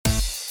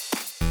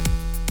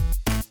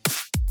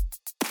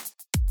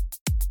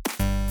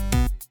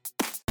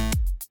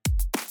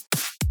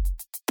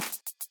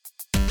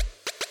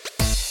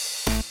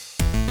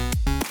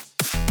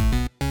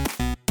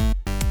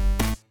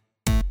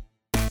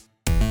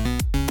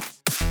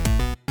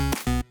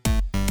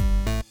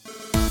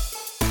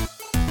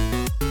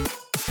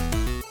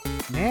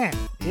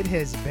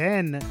has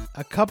been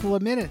a couple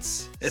of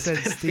minutes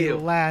since the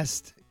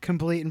last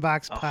Complete in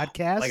Box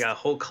podcast. Like a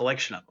whole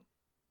collection of them.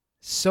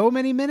 So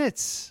many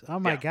minutes. Oh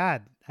my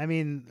God. I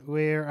mean,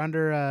 we're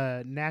under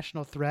a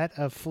national threat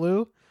of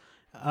flu.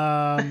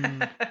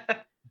 I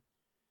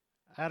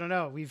don't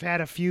know. We've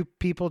had a few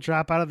people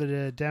drop out of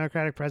the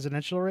Democratic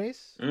presidential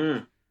race.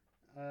 Yeah,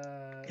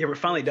 we're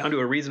finally down to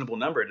a reasonable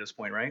number at this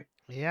point, right?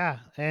 Yeah,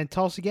 and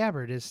Tulsi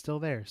Gabbard is still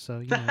there, so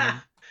you know.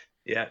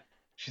 Yeah,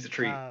 she's a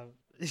treat.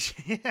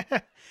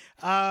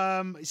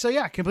 So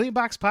yeah, Complete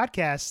Box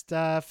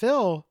podcast.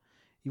 Phil,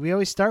 we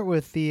always start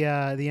with the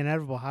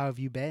inevitable. How have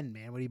you been,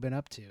 man? What have you been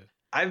up to?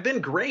 I've been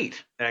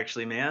great,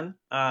 actually, man.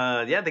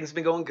 Yeah, things have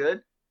been going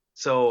good.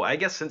 So I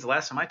guess since the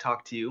last time I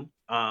talked to you,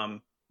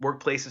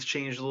 workplace has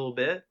changed a little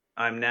bit.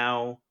 I'm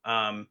now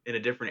in a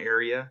different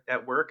area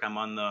at work. I'm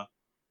on the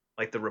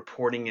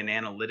reporting and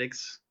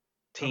analytics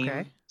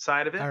team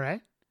side of it. All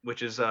right.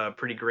 Which is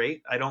pretty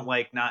great. I don't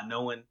like not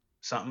knowing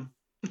something.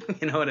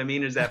 You know what I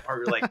mean? There's that part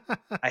where like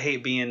I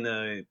hate being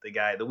the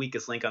guy, the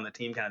weakest link on the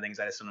team kind of things.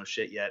 I just don't know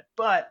shit yet.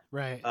 But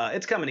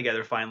it's coming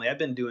together finally. I've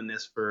been doing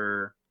this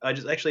for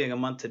just actually like a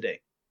month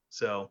today.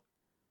 So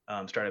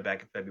started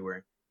back in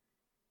February.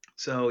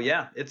 So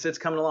yeah, it's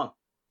coming along.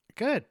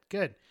 Good.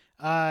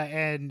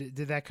 And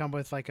did that come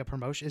with like a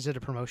promotion? Is it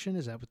a promotion?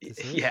 Is that what this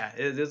is? Yeah,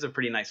 it is a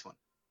pretty nice one.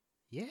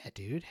 Yeah,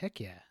 dude. Heck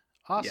yeah.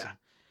 Awesome.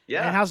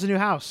 Yeah. And how's the new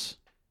house?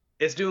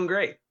 It's doing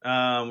great.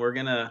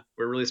 We're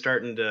really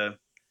starting to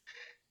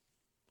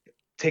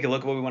take a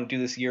look at what we want to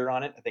do this year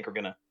on it. I think we're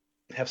gonna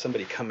have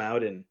somebody come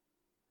out and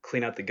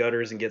clean out the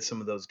gutters and get some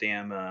of those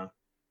damn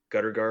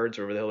gutter guards,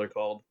 or whatever the hell they're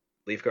called,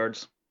 leaf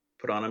guards,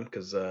 put on them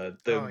because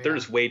they're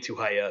just way too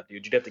high up,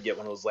 dude. You'd have to get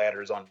one of those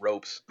ladders on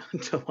ropes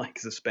to like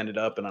suspend it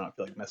up, and I don't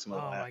feel like messing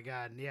with that. Oh my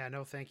God, yeah,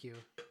 no, thank you.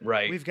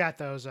 Right, we've got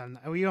those on.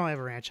 We don't have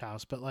a ranch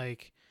house, but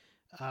like,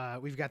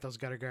 we've got those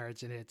gutter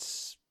guards, and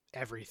it's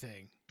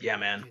everything. Yeah,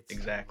 man, it's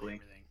exactly.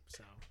 Everything,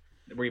 so.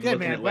 We're even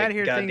looking at like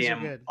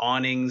goddamn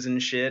awnings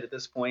and shit at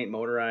this point,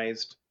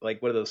 motorized.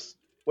 Like what are those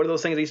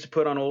things they used to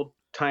put on old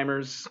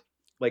timers,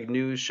 like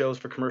news shows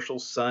for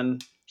commercials?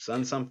 Sun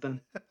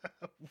something.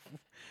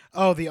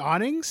 Oh, the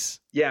awnings?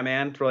 Yeah,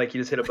 man. For like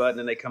you just hit a button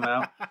and they come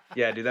out.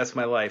 Yeah, dude, that's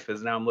my life.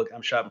 Is now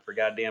I'm shopping for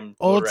goddamn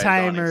old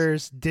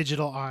timers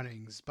digital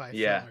awnings by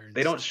Phil Ernst.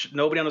 They don't.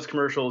 Nobody on those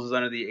commercials is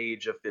under the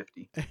age of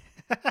 50.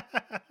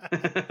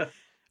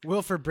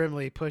 Wilford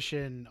Brimley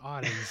pushing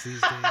awnings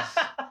these days.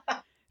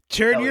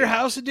 Turn your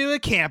house into a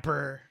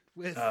camper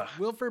with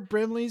Wilford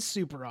Brimley's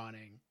super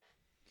awning.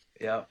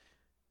 Yeah.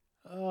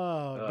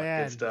 Oh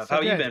man. Good stuff.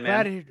 How you been,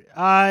 man?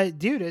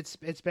 Dude,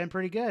 it's been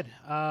pretty good.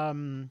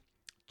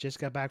 Just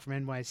got back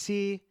from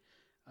NYC.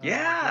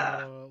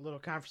 Yeah. A little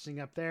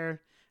conferencing up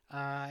there.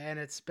 And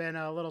it's been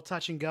a little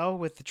touch and go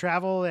with the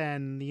travel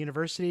and the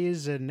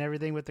universities and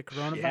everything with the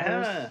coronavirus.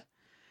 Yeah.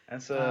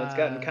 It's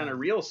gotten kind of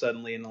real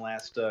suddenly in the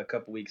last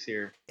couple weeks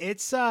here.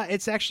 It's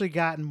actually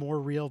gotten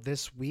more real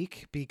this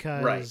week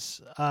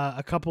because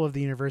a couple of the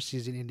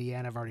universities in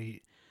Indiana have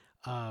already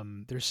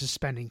they're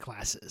suspending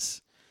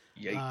classes.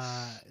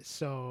 Yikes.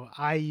 So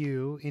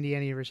IU,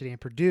 Indiana University,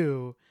 and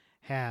Purdue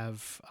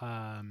have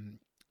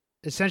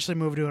essentially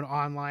moved to an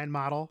online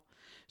model.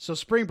 So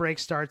spring break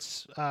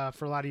starts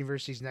for a lot of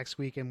universities next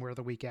week, and we're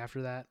the week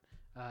after that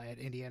at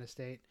Indiana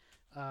State,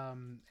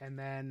 and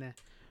then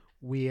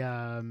we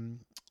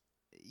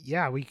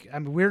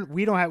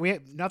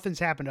nothing's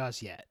happened to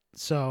us yet.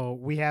 So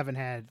we haven't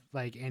had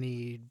like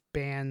any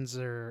bans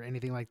or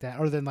anything like that,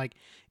 other than like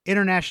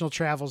international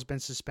travel's been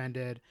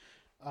suspended.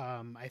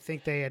 I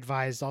think they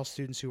advised all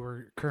students who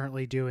were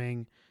currently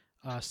doing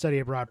study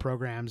abroad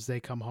programs, they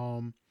come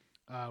home.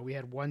 We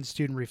had one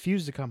student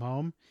refuse to come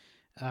home.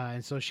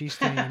 And so she's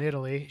staying in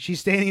Italy. She's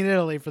staying in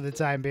Italy for the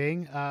time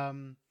being.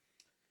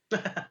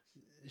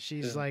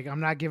 She's like, I'm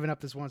not giving up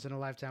this once in a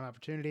lifetime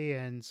opportunity.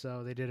 And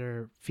so they did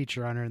a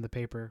feature on her in the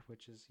paper,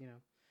 which is,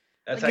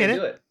 that's how you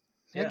do it.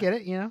 Yeah. I get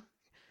it,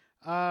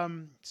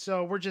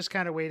 So we're just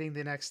kind of waiting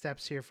the next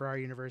steps here for our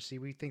university.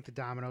 We think the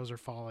dominoes are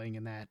falling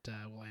and that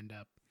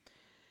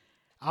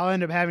I'll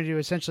end up having to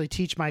essentially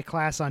teach my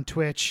class on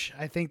Twitch.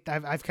 I think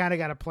I've kind of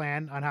got a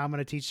plan on how I'm going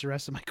to teach the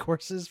rest of my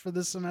courses for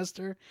this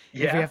semester.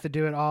 Yeah. If we have to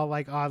do it all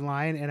like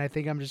online. And I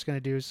think I'm just going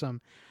to do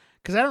some,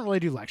 because I don't really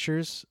do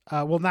lectures.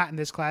 Well, not in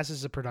this class. This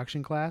is a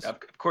production class. Of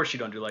course you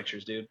don't do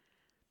lectures, dude.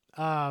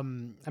 I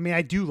mean,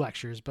 I do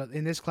lectures, but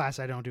in this class,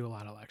 I don't do a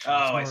lot of lectures.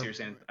 Oh, I see what you're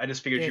saying. I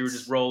just figured you would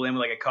just roll in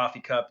with like a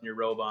coffee cup and your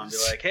robe on. Be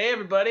like, hey,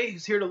 everybody,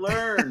 who's here to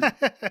learn?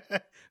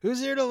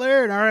 Who's here to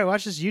learn? All right,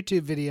 watch this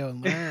YouTube video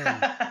and learn.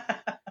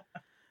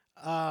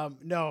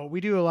 No, we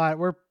do a lot.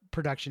 We're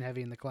production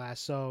heavy in the class.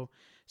 So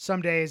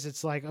some days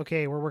it's like,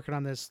 okay, we're working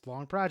on this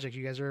long project.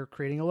 You guys are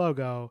creating a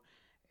logo.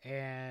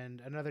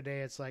 And another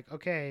day it's like,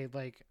 okay,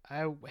 like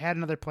I had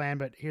another plan,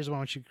 but here's what I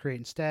want you to create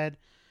instead.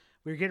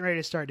 We're getting ready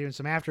to start doing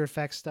some After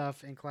Effects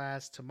stuff in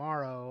class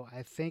tomorrow.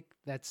 I think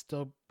that's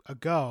still a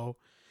go.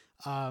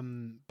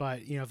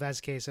 But if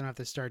that's the case, I have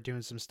to start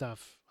doing some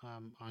stuff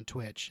on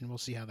Twitch, and we'll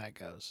see how that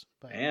goes.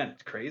 But, man,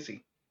 it's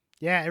crazy.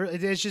 Yeah,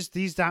 it's just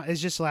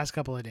it's just the last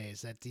couple of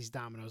days that these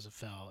dominoes have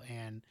fell,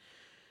 and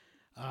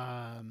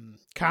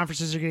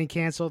conferences are getting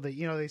canceled. That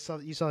you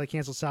saw they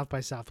canceled South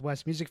by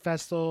Southwest Music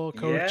Festival.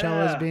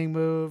 Coachella is being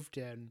moved,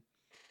 and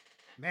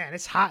man,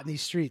 it's hot in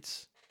these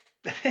streets.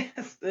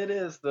 It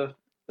is. The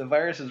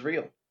virus is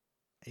real.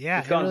 Yeah,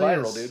 it's gone really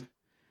viral, is. dude.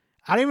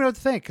 I don't even know what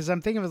to think because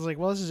I'm thinking of it like,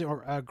 well, this is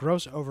a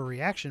gross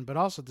overreaction, but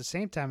also at the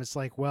same time, it's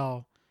like,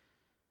 well,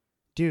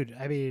 dude,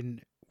 I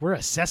mean, we're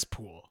a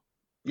cesspool.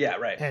 Yeah,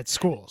 right. At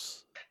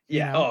schools.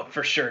 Yeah. Oh,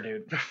 for sure,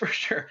 dude. For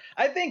sure.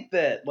 I think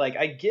that like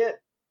I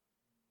get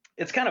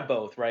it's kind of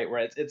both, right?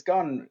 Where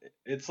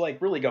it's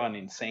like really gone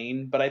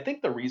insane. But I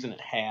think the reason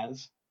it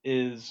has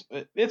is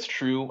it's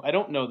true. I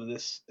don't know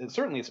that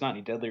certainly it's not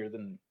any deadlier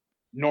than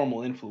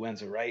normal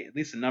influenza, right? At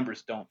least the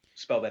numbers don't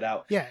spell that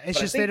out. Yeah, it's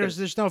just that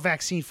there's no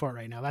vaccine for it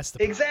right now. That's the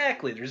problem.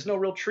 Exactly. There's no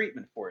real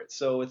treatment for it.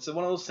 So it's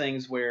one of those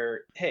things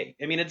where, hey,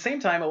 I mean, at the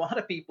same time, a lot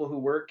of people who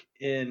work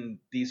in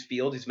these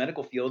fields, these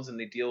medical fields, and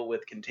they deal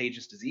with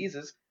contagious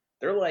diseases,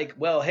 they're like,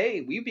 well,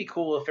 hey, we'd be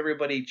cool if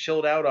everybody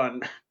chilled out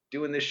on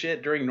doing this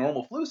shit during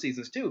normal flu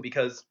seasons too,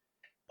 because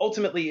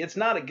ultimately it's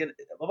not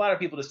a lot of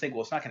people just think,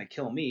 well, it's not going to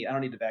kill me. I don't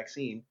need the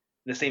vaccine.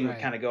 And the same would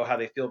kind of go how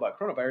they feel about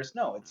coronavirus.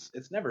 No,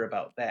 it's never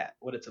about that.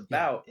 What it's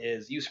about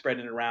is you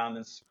spreading it around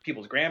and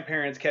people's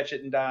grandparents catch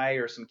it and die,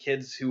 or some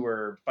kids who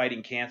are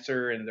fighting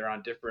cancer and they're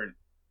on different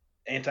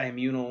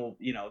anti-immunal,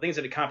 things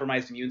that have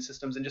compromised immune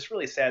systems, and just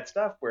really sad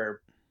stuff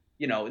where,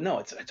 no,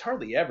 it's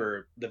hardly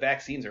ever, the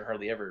vaccines are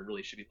hardly ever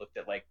really should be looked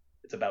at like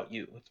it's about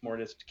you. It's more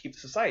just to keep the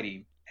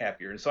society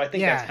happier. And so I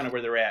think that's kind of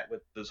where they're at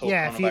with this whole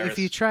coronavirus. If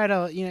you try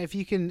to, if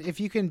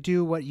you can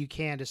do what you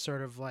can to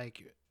sort of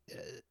like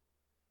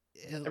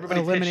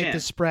eliminate the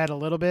spread a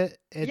little bit,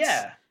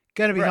 it's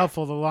going to be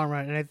helpful in the long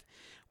run. And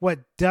what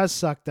does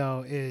suck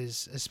though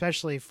is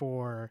especially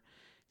for,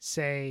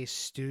 say,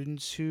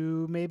 students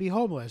who may be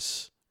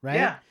homeless, right?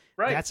 Yeah,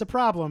 right. That's a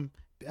problem.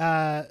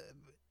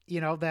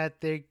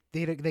 That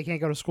they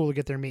can't go to school to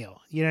get their meal.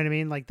 You know what I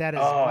mean? Like that is.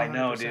 Oh, I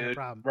know, dude.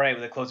 Problem. Right,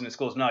 with the closing of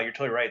schools. No, you're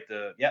totally right.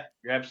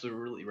 You're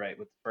absolutely right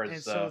with first.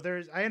 And so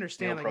I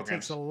understand like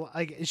programs.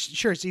 It takes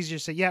sure it's easier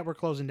to say we're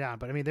closing down,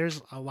 but I mean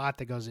there's a lot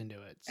that goes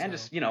into it. So. And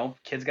just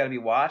kids got to be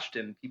watched,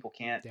 and people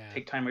can't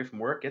take time away from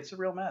work. It's a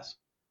real mess.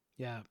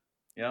 Yeah.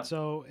 Yeah.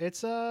 So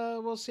it's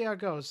we'll see how it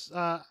goes.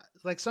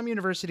 Like some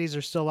universities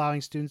are still allowing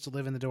students to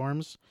live in the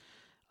dorms.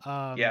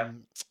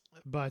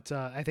 But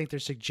I think they're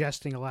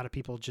suggesting a lot of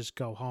people just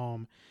go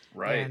home.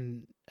 Right.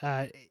 And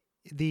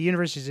the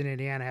universities in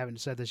Indiana haven't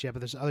said this yet, but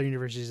there's other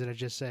universities that have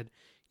just said,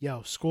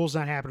 yo, school's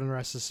not happening the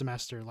rest of the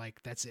semester.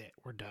 Like, that's it.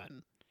 We're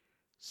done.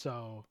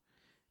 So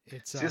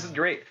it's... this is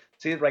great.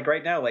 See, like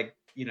right now, like,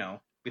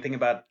 we think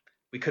about,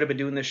 we could have been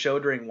doing this show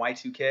during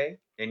Y2K,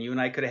 and you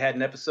and I could have had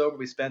an episode where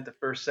we spent the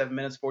first 7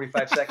 minutes,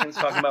 45 seconds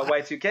talking about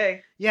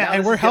Y2K. Yeah, now,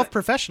 and we're health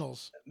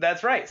professionals.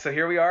 That's right. So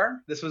here we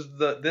are. This is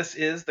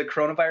the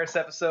coronavirus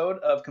episode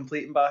of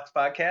Complete Inbox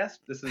Podcast.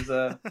 This is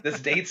this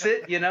dates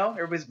it,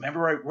 Everybody's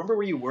remember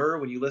where you were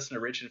when you listened to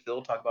Rich and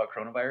Phil talk about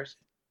coronavirus?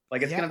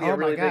 Like it's gonna be a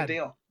really big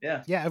deal.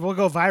 Yeah. Yeah, it will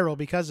go viral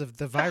because of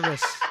the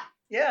virus.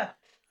 Yeah.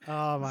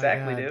 Oh my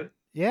God. Dude.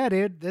 Yeah,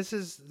 dude. This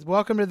is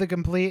welcome to the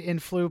Complete in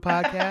Flu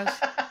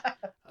Podcast.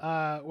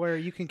 Where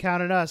you can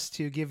count on us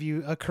to give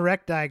you a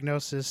correct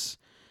diagnosis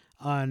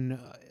on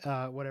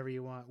whatever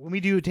you want. When we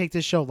do take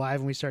this show live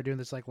and we start doing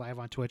this like live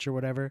on Twitch or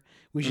whatever,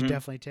 we should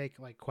definitely take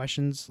like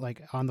questions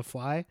like on the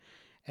fly,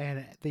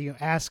 and you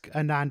ask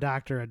a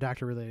non-doctor a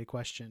doctor-related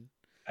question.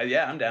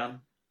 Yeah, I'm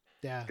down.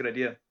 Yeah, good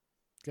idea.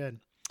 Good.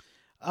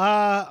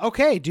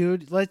 Okay,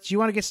 dude. You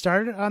want to get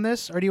started on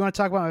this, or do you want to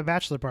talk about my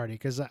bachelor party?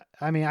 Because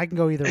I mean, I can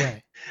go either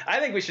way. I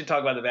think we should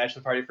talk about the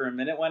bachelor party for a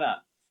minute. Why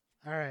not?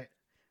 All right.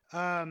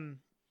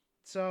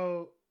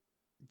 So,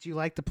 do you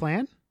like the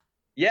plan?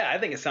 Yeah, I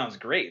think it sounds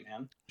great,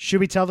 man. Should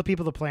we tell the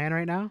people the plan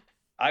right now?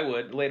 I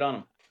would. Lay it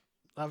on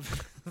them.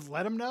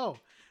 Let them know.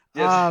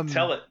 Yes,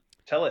 tell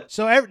it.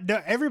 So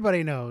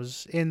everybody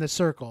knows in the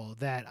circle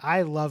that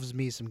I loves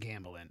me some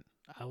gambling.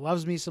 I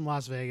loves me some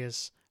Las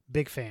Vegas.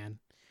 Big fan.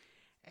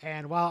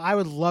 And while I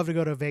would love to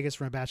go to Vegas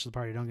for a bachelor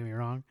party, don't get me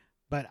wrong,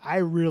 but I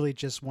really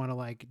just want to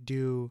like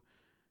do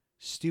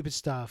stupid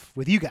stuff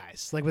with you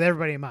guys, like with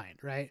everybody in mind,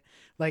 right?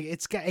 Like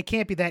it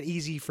can't be that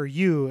easy for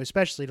you,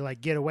 especially to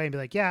like get away and be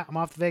like, yeah, I'm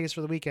off to Vegas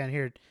for the weekend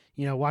here,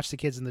 watch the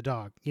kids and the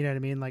dog. You know what I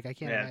mean? Like I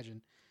can't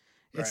imagine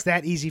it's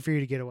that easy for you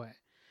to get away.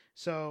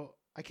 So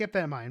I kept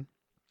that in mind,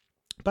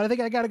 but I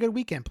think I got a good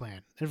weekend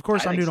plan. And of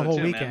course I'm doing a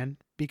whole weekend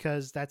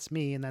because that's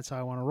me and that's how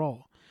I want to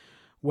roll,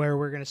 where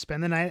we're going to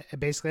spend the night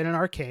basically at an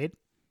arcade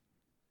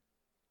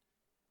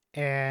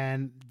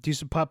and do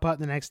some putt-putt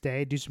the next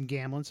day, do some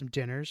gambling, some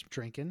dinners, some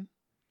drinking.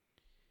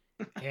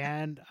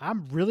 And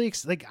I'm really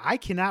I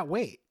cannot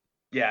wait.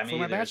 Yeah, I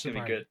mean, it's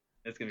gonna be good.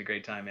 It's gonna be a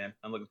great time, man.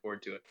 I'm looking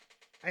forward to it.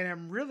 And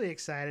I'm really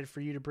excited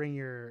for you to bring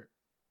your.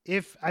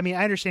 I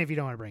understand if you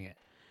don't want to bring it.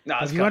 No,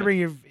 if you want to bring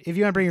your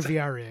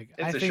VR rig,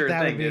 I think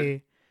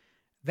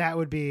that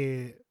would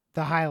be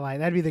the highlight.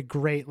 That'd be the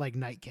great like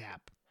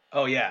nightcap.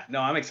 Oh yeah,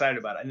 no, I'm excited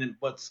about it. And then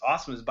what's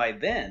awesome is by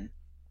then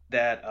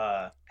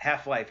that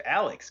Half-Life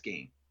Alyx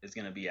game is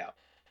going to be out.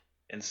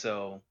 And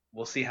so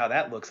we'll see how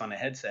that looks on a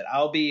headset.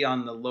 I'll be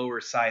on the lower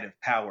side of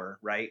power,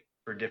 right?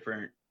 For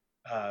different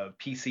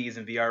PCs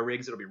and VR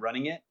rigs that'll be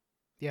running it.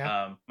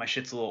 Yeah. My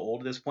shit's a little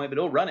old at this point, but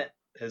it'll run it,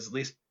 at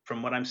least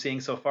from what I'm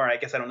seeing so far. I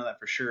guess I don't know that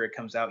for sure. It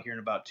comes out here in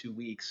about 2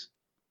 weeks,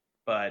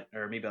 or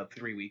maybe about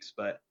 3 weeks.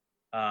 But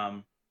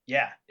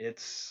yeah,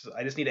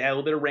 I just need to add a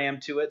little bit of RAM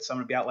to it. So I'm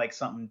going to be out like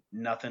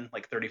nothing,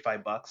 like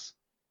 $35,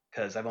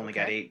 because I've only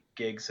got 8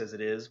 gigs as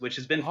it is, which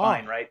has been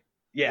fine, right?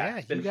 Yeah,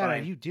 it's been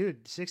fine.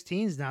 Dude,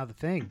 16 is now the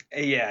thing.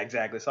 Yeah,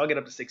 exactly. So I'll get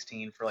up to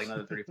 16 for like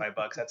another $35.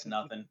 That's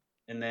nothing.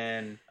 And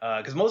then,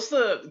 because most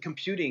of the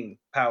computing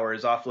power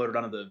is offloaded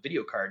onto the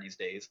video card these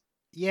days.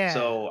 Yeah.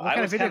 So what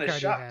kind of video card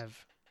shocked. do you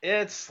have?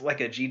 It's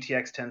like a GTX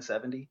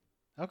 1070.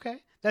 Okay,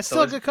 that's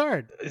still a good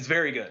card. It's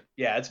very good.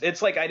 Yeah,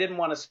 it's like I didn't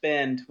want to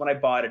spend when I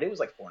bought it. It was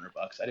like $400.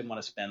 I didn't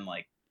want to spend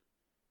like,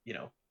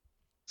 $600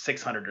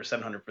 or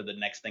 $700 for the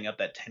next thing up,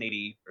 that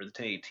 1080 or the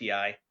 1080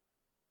 Ti.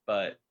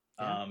 But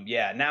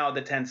yeah, now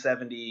the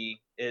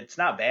 1070, it's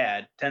not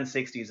bad.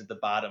 1060 is at the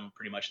bottom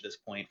pretty much at this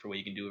point for what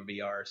you can do with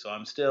VR. So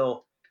I'm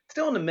still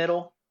in the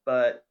middle,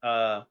 but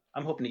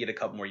I'm hoping to get a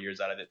couple more years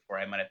out of it before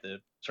I might have to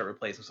start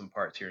replacing some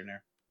parts here and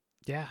there.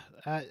 Yeah,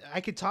 I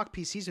could talk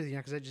PCs with you now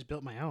because I just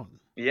built my own.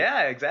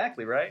 Yeah,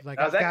 exactly, right? Like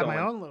I've got my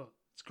own little.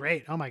 It's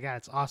great. Oh my god,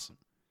 it's awesome.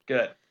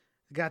 Good.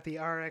 Got the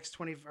RX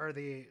 20 or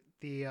the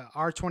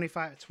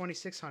R25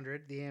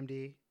 2600, the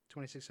AMD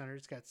 2600.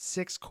 It's got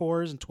 6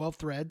 cores and 12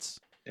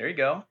 threads. There you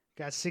go.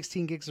 Got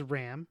 16 gigs of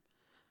RAM.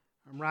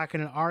 I'm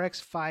rocking an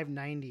RX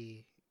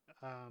 590.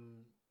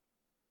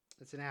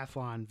 It's an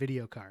Athlon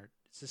video card.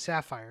 It's a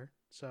Sapphire,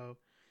 so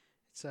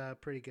it's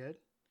pretty good.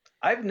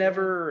 I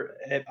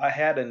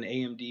had an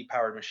AMD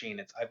powered machine.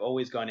 I've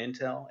always gone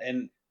Intel,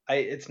 and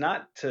it's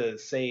not to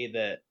say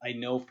that I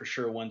know for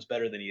sure one's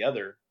better than the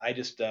other. I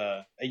just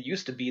it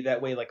used to be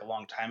that way like a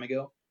long time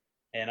ago,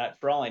 and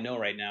for all I know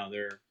right now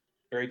they're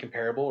very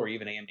comparable, or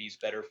even AMD's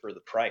better for the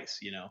price.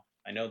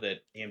 I know that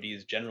AMD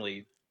is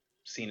generally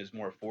seen as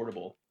more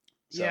affordable.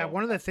 So. Yeah,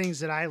 one of the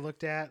things that I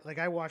looked at, like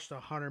I watched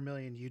 100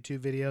 million YouTube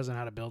videos on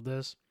how to build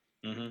this,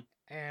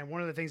 and one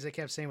of the things they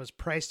kept saying was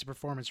price to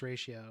performance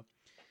ratio.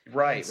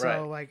 Right.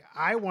 So like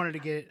I wanted to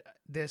get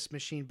this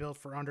machine built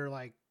for under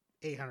like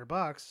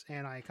 $800,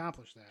 and I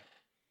accomplished that.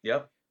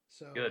 Yep.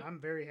 So good. I'm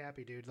very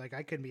happy, dude. Like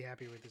I couldn't be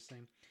happy with this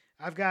thing.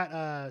 I've got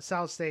a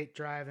solid state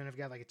drive, and I've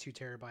got like a 2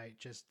 terabyte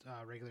just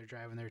regular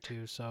drive in there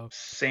too. So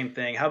same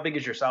thing. How big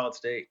is your solid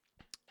state?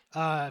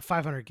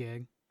 500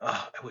 gig.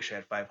 Oh, I wish I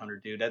had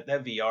 500, dude. That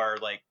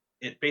VR, like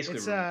it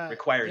basically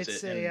requires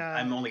it, and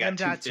I'm only got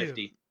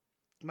 250.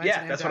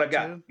 Yeah, that's what I've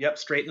got. Yep,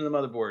 straight into the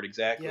motherboard,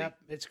 exactly. Yep,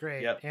 it's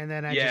great. Yep. And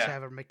then I just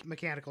have a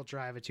mechanical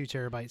drive, a 2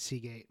 terabyte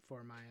Seagate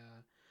for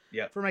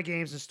my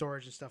games and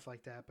storage and stuff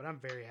like that. But I'm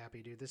very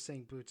happy, dude. This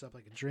thing boots up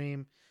like a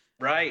dream.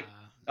 Right.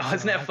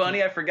 Isn't that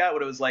funny? I forgot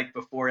what it was like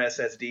before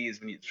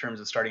SSDs in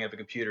terms of starting up a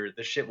computer.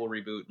 This shit will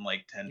reboot in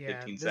like 10,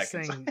 15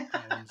 seconds.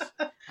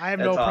 I have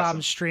no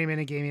problem streaming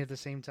and gaming at the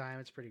same time.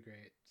 It's pretty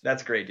great.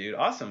 That's great, dude.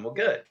 Awesome. Well,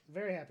 good.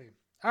 Very happy.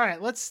 All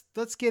right, let's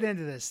get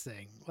into this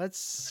thing.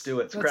 Let's do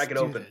it. Let's crack it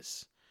open.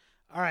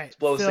 All right. Let's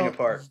blow this thing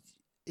apart.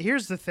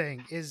 Here's the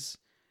thing is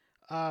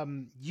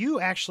you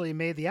actually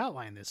made the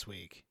outline this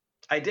week.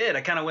 I did.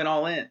 I kind of went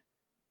all in.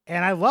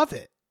 And I love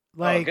it.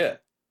 Like good.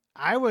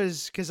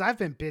 Because I've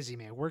been busy,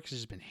 man. Work has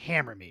just been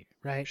hammering me,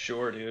 right?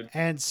 Sure, dude.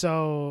 And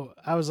so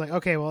I was like,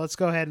 okay, well, let's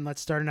go ahead and let's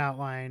start an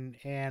outline.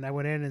 And I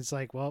went in and it's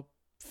like, well,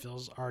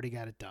 Phil's already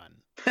got it done.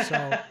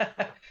 So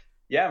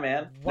yeah,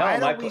 man. Why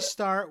don't we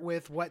start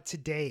with what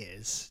today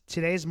is?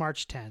 Today's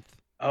March 10th.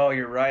 Oh,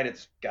 you're right.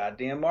 It's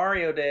goddamn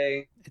Mario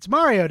Day. It's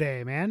Mario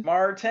Day, man.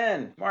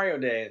 Mario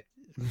Day.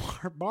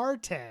 Mar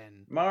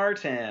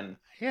 10.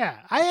 Yeah,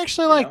 I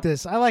actually like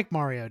this. I like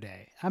Mario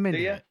Day. I'm into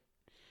it.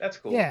 That's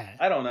cool. Yeah.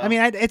 I don't know. I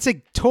mean, it's a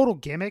total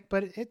gimmick,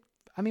 but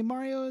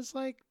Mario is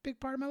like a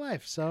big part of my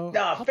life. So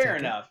no, fair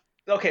enough.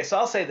 Okay, so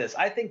I'll say this.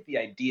 I think the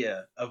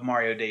idea of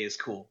Mario Day is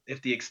cool.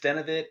 If the extent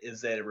of it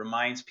is that it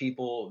reminds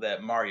people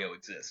that Mario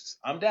exists,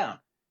 I'm down.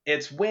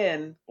 It's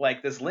when,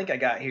 like this link I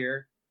got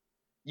here,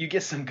 you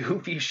get some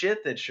goofy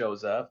shit that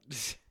shows up.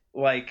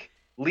 Like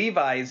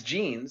Levi's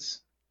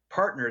Jeans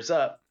partners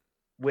up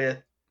with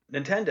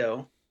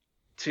Nintendo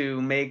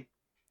to make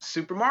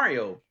Super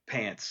Mario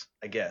pants,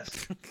 I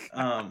guess.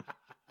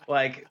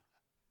 Like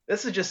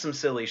this is just some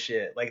silly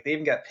shit. Like they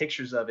even got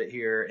pictures of it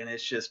here, and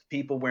it's just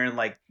people wearing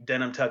like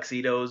denim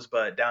tuxedos,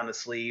 but down the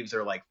sleeves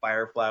are like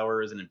fire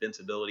flowers and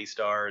invincibility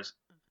stars.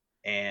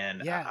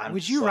 And yeah,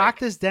 would you rock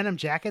this denim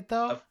jacket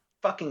though? Of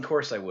fucking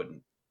course I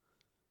wouldn't.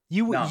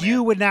 You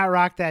would not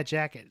rock that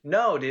jacket.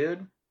 No,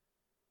 dude.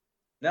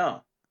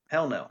 No,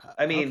 hell no.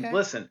 I mean,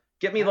 listen,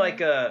 get me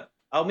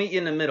I'll meet you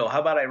in the middle. How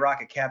about I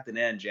rock a Captain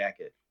N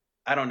jacket?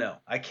 I don't know.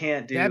 I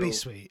can't do. That'd be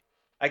sweet.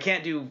 I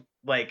can't do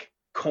like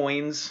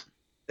coins.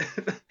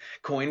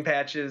 Coin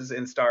patches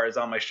and stars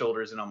on my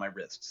shoulders and on my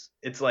wrists.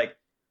 It's like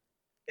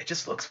it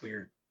just looks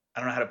weird. I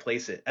don't know how to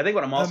place it. I think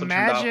what I'm also turned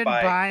off Imagine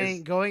by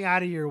is going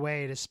out of your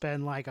way to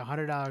spend like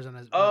 $100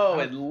 on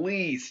at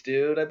least,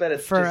 dude. I bet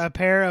it's for just a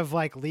pair of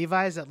like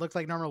Levi's that look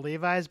like normal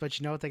Levi's, but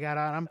you know what they got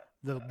on them?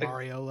 The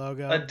Mario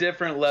logo, a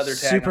different leather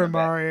tag. Super on the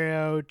back.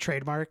 Mario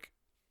trademark.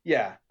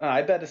 Yeah,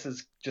 I bet this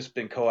has just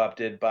been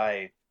co-opted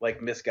by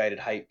like misguided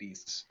hype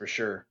beasts for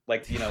sure.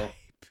 Like,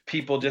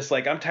 people just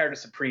like, I'm tired of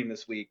Supreme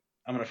this week.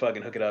 I'm gonna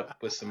fucking hook it up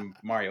with some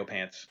Mario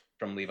pants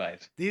from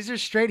Levi's. These are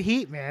straight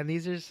heat, man.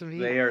 These are some heat.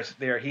 They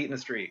are heat in the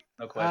street,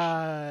 no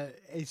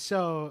question.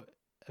 So,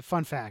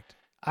 fun fact: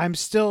 I'm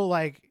still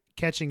like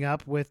catching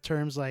up with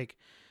terms like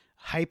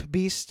hype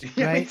beast,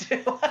 right? Me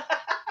too.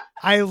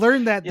 I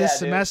learned that this dude.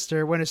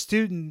 semester when a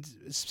student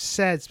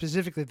said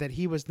specifically that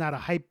he was not a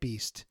hype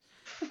beast,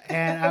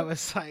 and I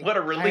was like, what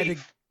a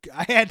relief!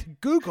 I had to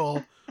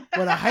Google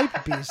what a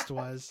hype beast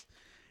was,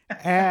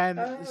 and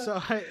so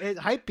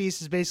hype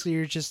beast is basically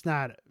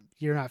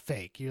you're not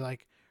fake. You're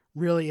like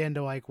really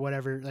into like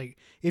whatever. Like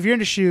if you're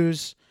into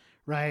shoes,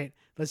 right?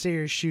 Let's say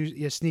you're a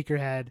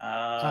sneakerhead.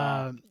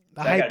 A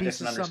hype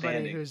beast is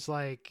somebody who's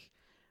like,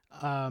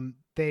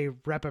 they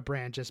rep a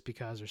brand just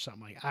because or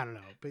something like, I don't know.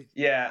 But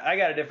yeah, I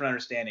got a different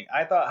understanding.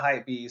 I thought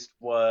hype beast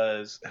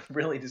was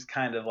really just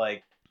kind of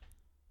like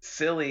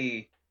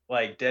silly,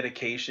 like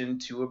dedication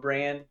to a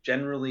brand,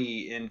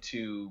 generally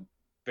into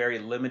very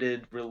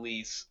limited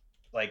release.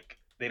 Like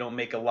they don't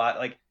make a lot.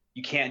 Like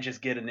you can't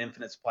just get an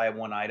infinite supply of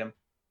one item.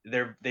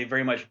 They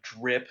very much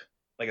drip,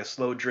 like a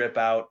slow drip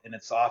out, and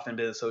it's often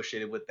been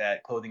associated with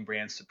that clothing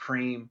brand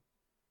Supreme,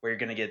 where you're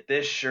going to get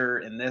this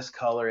shirt in this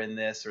color in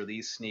this, or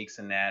these sneaks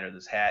in that, or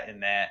this hat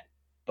in that.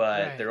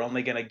 But right. They're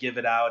only going to give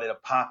it out at a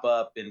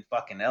pop-up in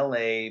fucking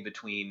LA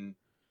between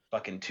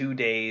fucking 2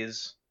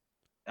 days,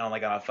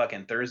 like on a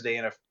fucking Thursday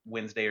and a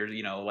Wednesday, or,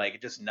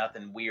 like just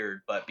nothing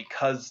weird. But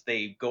because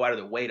they go out of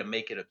their way to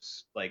make it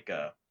like,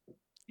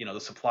 the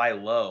supply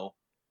low,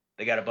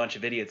 they got a bunch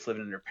of idiots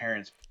living in their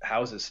parents'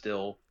 houses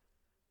still,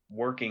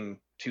 working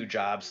 2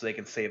 jobs so they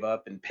can save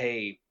up and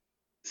pay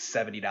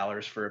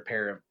 $70 for a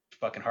pair of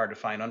fucking hard to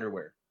find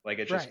underwear. Like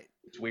it's just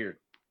It's weird.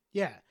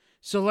 Yeah.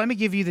 So let me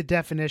give you the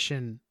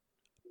definition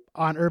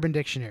on Urban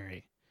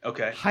Dictionary.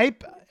 Okay.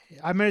 Hype.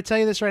 I'm going to tell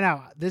you this right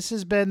now. This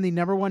has been the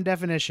number one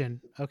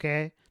definition.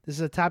 Okay. This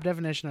is a top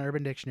definition on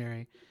Urban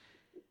Dictionary.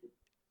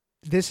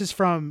 This is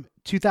from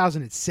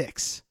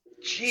 2006.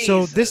 Jesus,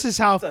 so this is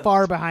how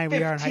far behind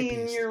we are in hype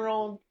beast.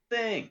 15-year-old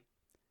thing.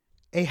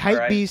 A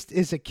hype beast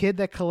is a kid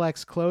that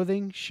collects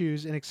clothing,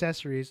 shoes, and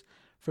accessories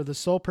for the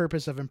sole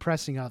purpose of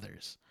impressing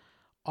others.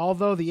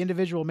 Although the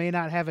individual may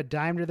not have a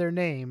dime to their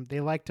name, they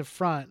like to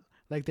front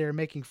like they're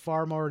making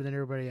far more than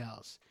everybody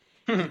else.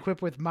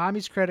 Equipped with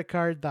mommy's credit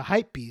card, the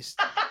hype beast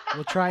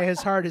will try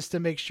his hardest to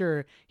make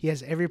sure he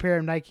has every pair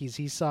of Nikes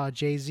he saw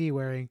Jay-Z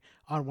wearing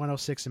on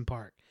 106 in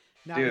Park.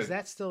 Now, Dude, is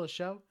that still a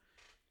show?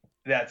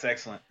 That's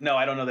excellent. No,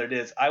 I don't know that it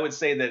is. I would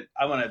say that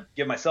I want to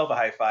give myself a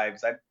high five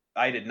because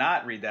I did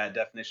not read that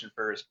definition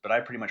first, but I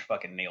pretty much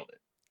fucking nailed it.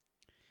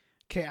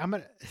 Okay,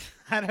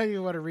 I don't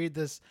even want to read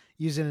this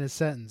using it in a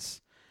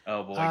sentence.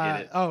 Oh boy,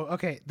 get it. Oh,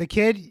 okay. The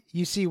kid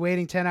you see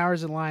waiting 10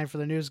 hours in line for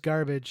the newest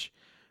garbage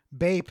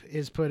Bape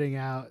is putting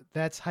out,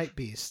 that's hype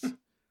beast.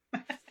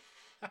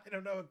 I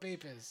don't know what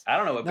Bape is. I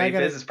don't know what Bape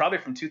is. It's probably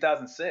from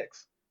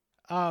 2006.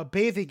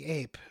 Bathing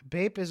Ape.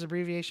 Bape is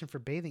abbreviation for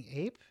bathing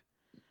ape?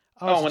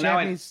 Oh, well,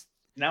 Japanese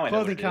now I know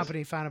clothing what it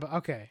company found about.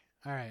 Okay.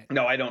 All right.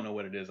 No, I don't know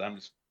what it is. I'm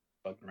just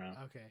fucking around.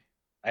 Okay.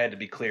 I had to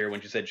be clear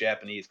when you said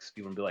Japanese because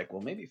people would be like,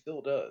 well, maybe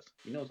Phil does.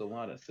 He knows a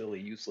lot of silly,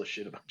 useless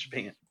shit about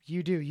Japan.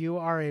 You do. You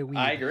are a weeb.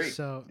 I agree.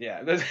 So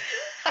yeah.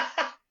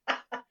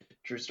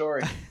 True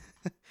story.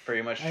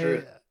 Pretty much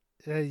true.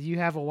 You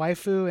have a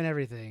waifu and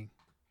everything.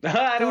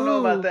 I don't know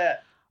about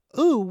that.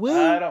 Ooh,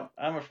 woo.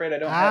 I'm afraid I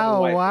don't have a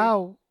waifu.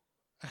 Wow.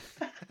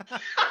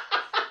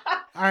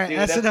 All right, dude,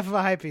 that's enough of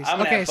a hype beast. I'm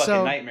gonna have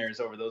fucking nightmares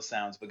over those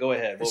sounds, but go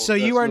ahead. So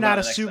you are not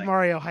a Super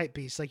Mario hype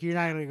beast. Like you're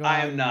not gonna go. I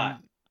am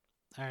not.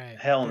 All right.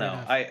 Hell no.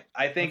 Enough.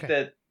 I think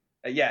that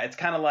it's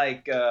kind of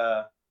like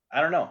I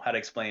don't know how to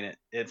explain it.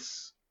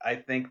 I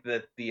think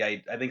that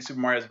I think Super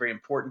Mario is a very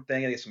important thing. I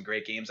think there's some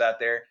great games out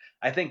there.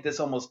 I think this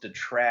almost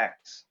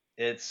detracts.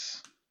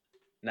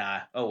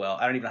 Oh well.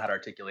 I don't even know how to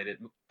articulate it.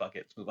 Fuck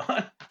it. Let's move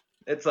on.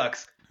 It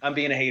sucks. I'm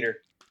being a hater.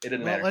 It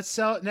didn't matter.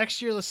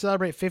 Next year. Let's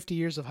celebrate 50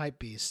 years of hype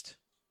beast.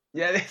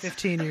 Yeah.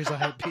 15 years of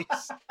hype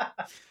beast.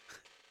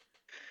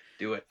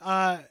 Do it.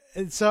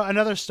 And so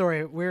another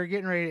story. We're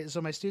getting ready.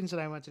 So my students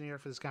and I went to New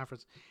York for this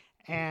conference,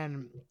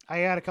 and I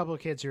had a couple of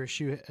kids who are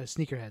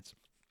sneakerheads.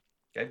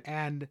 Okay.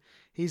 And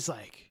he's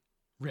like,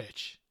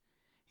 Rich.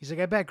 He's like,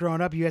 I bet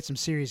growing up you had some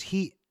serious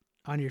heat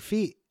on your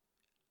feet.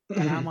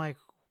 And I'm like,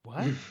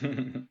 what?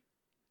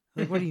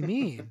 Like, what do you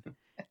mean?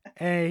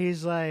 And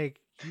he's like,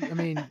 I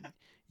mean,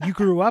 you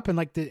grew up in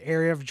like the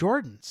area of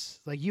Jordans.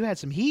 Like you had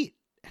some heat.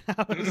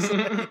 I was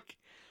like,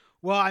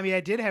 well, I mean,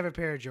 I did have a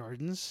pair of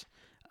Jordans.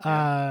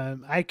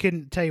 I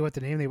couldn't tell you what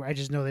the name they were. I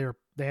just know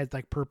they had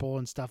like purple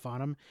and stuff on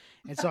them.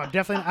 And so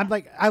I'm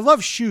like, I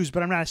love shoes,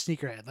 but I'm not a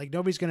sneakerhead. Like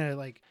nobody's going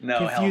to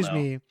confuse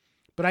me,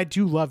 but I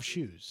do love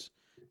shoes.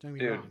 Don't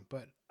get me wrong.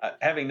 But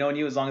having known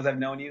you as long as I've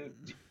known you,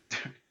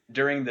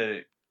 during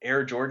the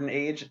Air Jordan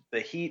age, the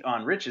heat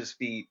on Rich's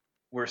feet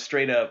were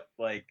straight up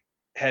like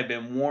had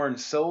been worn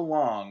so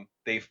long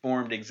they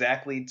formed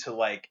exactly to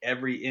like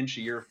every inch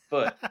of your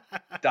foot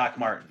Doc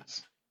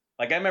Martens.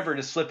 Like I remember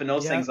just slipping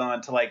those things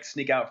on to like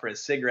sneak out for a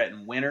cigarette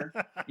in winter,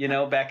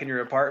 back in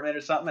your apartment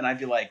or something, and I'd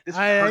be like, this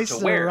hurt to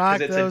wear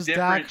because it's a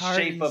different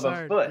shape of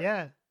a foot.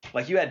 Yeah.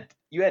 Like you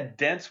had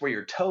dents where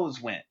your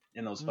toes went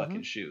in those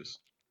fucking shoes.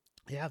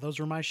 Yeah, those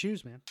were my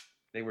shoes, man.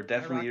 They were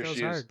definitely your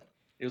shoes. Hard.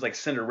 It was like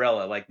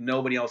Cinderella. Like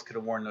nobody else could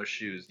have worn those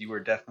shoes. You were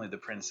definitely the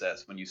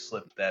princess when you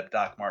slipped that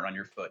Doc Marten on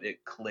your foot.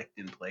 It clicked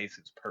in place.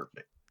 It was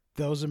perfect.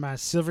 Those are my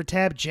silver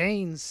tab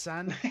Janes,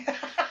 son.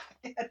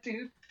 Yeah,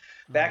 dude.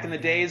 Back in the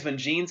days when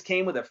jeans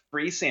came with a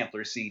free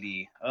sampler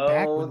CD. Oh,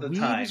 back when the weed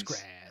times. Was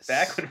grass.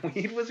 Back when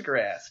weed was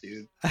grass,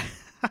 dude.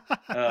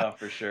 Oh,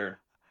 for sure.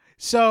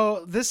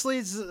 So this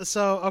leads.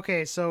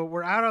 So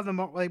we're out on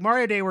the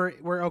Mario Day.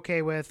 We're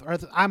okay with, or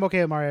I'm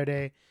okay with Mario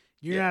Day.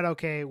 You're not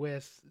okay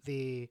with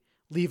the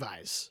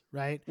Levi's,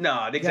 right?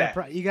 No,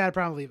 exactly. You got a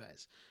problem with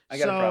Levi's. I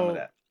got a problem with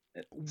that.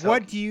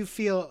 What do you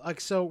feel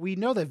like? So we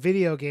know that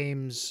video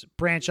games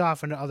branch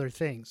off into other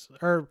things,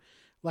 or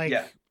like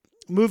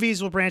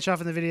movies will branch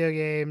off into video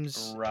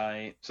games,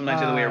 right?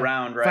 Sometimes the other way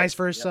around, right? Vice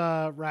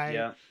versa, yep.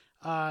 right?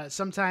 Yeah.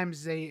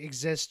 Sometimes they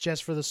exist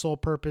just for the sole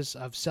purpose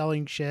of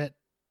selling shit,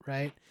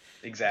 right?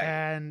 Exactly.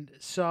 And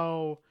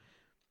so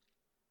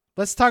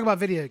let's talk about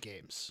video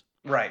games,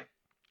 right?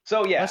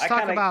 So let's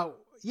talk about.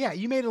 Yeah,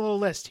 you made a little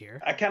list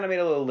here. I kind of made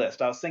a little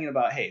list. I was thinking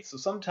about, hey, so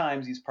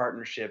sometimes these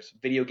partnerships,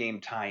 video game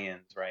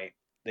tie-ins, right?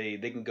 They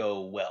can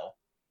go well.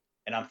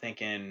 And I'm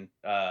thinking,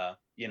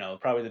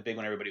 probably the big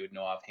one everybody would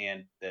know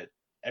offhand that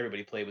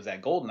everybody played was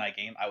that GoldenEye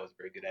game. I wasn't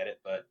very good at it,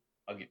 but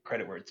I'll give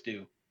credit where it's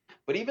due.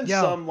 But even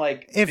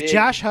if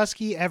Josh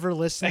Husky ever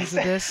listens to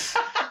this,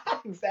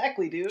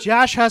 exactly, dude.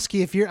 Josh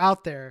Husky, if you're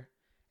out there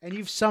and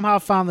you've somehow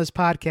found this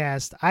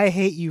podcast, I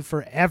hate you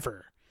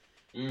forever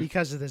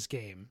because of this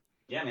game.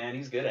 Yeah, man,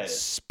 he's good at it.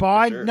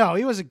 Spawn, no,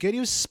 he wasn't good. He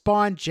was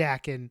spawn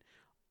jacking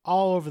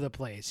all over the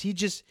place.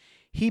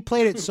 He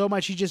played it so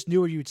much he just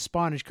knew where you'd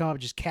spawn and come up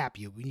and just cap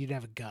you when you didn't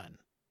have a gun.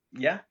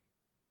 Yeah,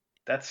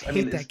 that's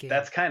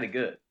kind of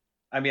good.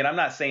 I mean, I'm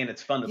not saying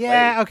it's fun to play.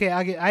 Yeah, okay,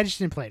 I just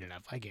didn't play it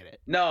enough. I get it.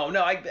 No,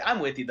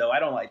 I'm with you though. I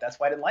don't like. That's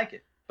why I didn't like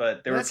it.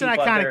 But there that's were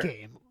people an iconic out there.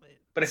 Game.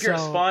 But if you're a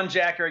spawn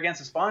jacker against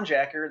a spawn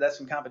jacker, that's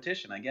some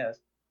competition, I guess.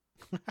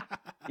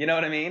 You know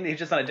what I mean? He's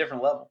just on a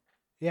different level.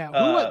 Yeah,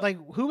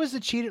 who was the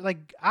cheater?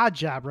 Like Odd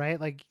Job,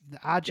 right? Like the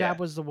Odd Job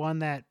was the one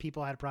that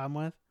people had a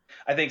problem with.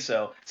 I think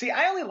so. See,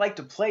 I only liked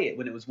to play it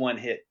when it was one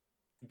hit.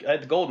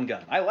 The Golden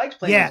Gun. I liked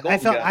playing the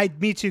Golden Gun.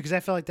 Me too, because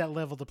I felt like that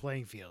leveled the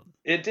playing field.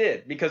 It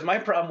did, because my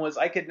problem was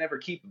I could never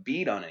keep a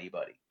bead on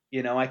anybody.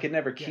 I could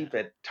never keep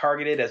it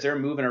targeted as they're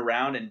moving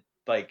around and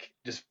like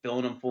just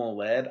filling them full of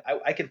lead.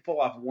 I could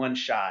pull off one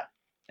shot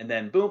and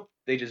then boom,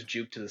 they just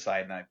juke to the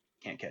side and I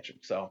can't catch them.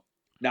 So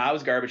no, I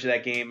was garbage at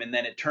that game, and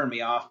then it turned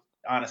me off.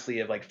 Honestly,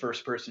 of like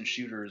first person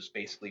shooters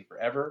basically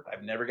forever.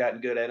 I've never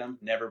gotten good at them.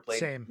 Never played.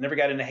 Same. Never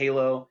got into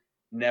Halo.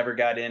 Never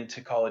got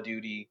into Call of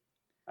Duty.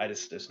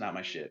 It's not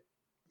my shit.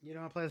 You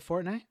don't want to play with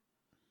Fortnite?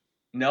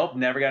 Nope,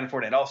 never got into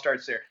Fortnite. It all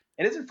starts there.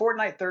 And isn't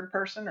Fortnite third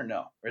person or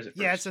no? Or is it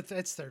first? Yeah,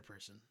 it's third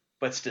person.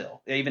 But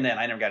still, even then,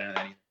 I never got into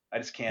that either. I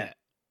just can't.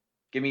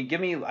 Yeah. Give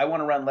me. I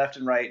want to run left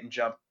and right and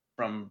jump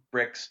from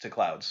bricks to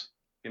clouds.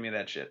 Give me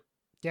that shit.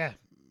 Yeah.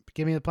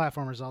 Give me the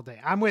platformers all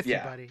day. I'm with you,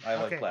 buddy. I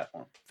like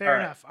platform. Fair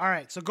enough. All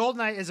right. So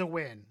GoldenEye is a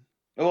win.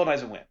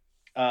 GoldenEye's a win.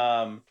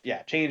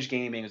 Change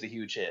gaming was a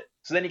huge hit.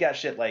 So then you got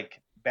shit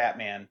like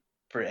Batman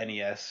for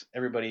NES.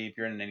 Everybody, if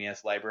you're in an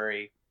NES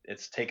library,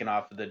 it's taken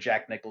off of the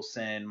Jack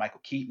Nicholson,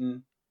 Michael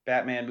Keaton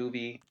Batman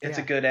movie. It's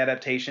a good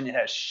adaptation. It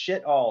has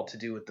shit all to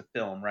do with the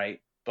film,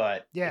 right?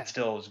 But it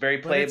still is very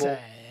playable. But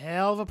it's a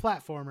hell of a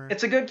platformer.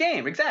 It's a good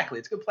game. Exactly.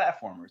 It's a good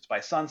platformer. It's by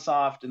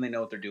Sunsoft, and they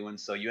know what they're doing.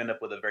 So you end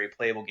up with a very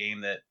playable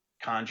game that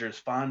conjures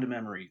fond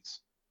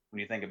memories when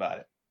you think about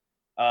it.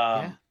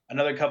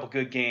 Another couple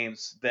good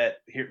games that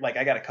here, like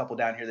I got a couple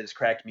down here that just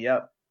cracked me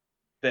up,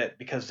 that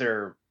because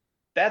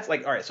that's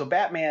like, all right, so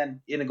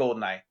Batman in a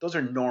GoldenEye, those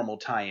are normal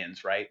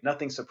tie-ins, right?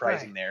 Nothing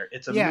surprising there.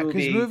 It's a movie. Yeah,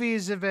 because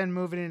movies have been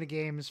moving into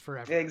games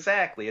forever.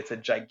 Exactly. It's a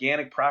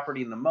gigantic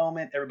property in the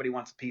moment. Everybody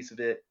wants a piece of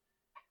it.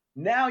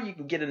 Now you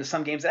can get into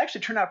some games that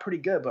actually turn out pretty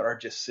good, but are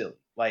just silly.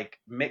 Like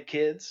Mick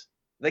Kids.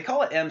 They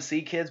call it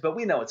MC Kids, but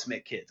we know it's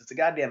Mick Kids. It's a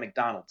goddamn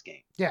McDonald's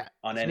game. Yeah.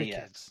 On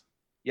NES.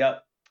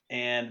 Yep.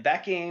 And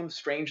that game,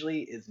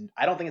 strangely,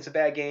 I don't think it's a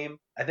bad game.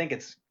 I think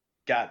it's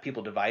got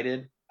people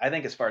divided. I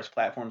think as far as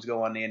platforms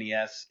go on the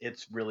NES,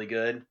 it's really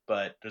good,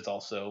 but there's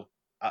also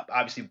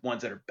obviously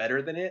ones that are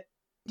better than it.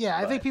 Yeah,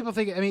 I think people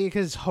think,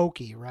 because it's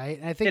hokey, right?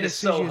 And I think as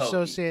soon as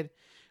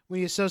when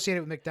you associate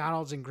it with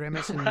McDonald's and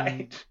Grimace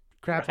and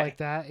crap like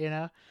that,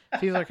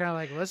 people are kind of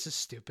like, well, this is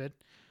stupid.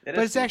 But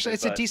it's stupid,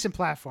 it's a decent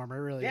platformer,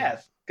 it really is. Yeah,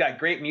 it's got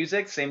great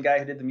music. Same guy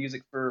who did the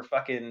music for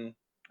fucking,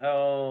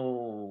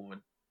 Silver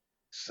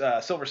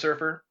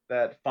Surfer,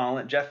 Jeff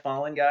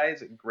Fallon guy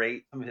is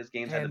great. Some of his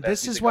games have the best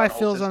music. This is why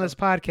Phil's on this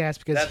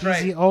podcast, because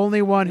he's the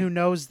only one who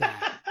knows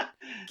that.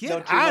 Get know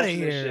too out much of of this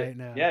here shit. right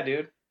now. Yeah,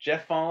 dude.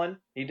 Jeff Fallen,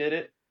 he did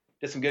it.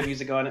 Did some good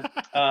music on it.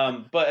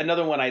 But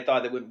another one I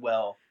thought that went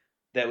well,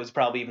 that was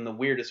probably even the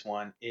weirdest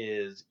one,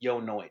 is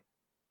Yo Noid.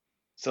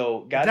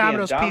 So The goddamn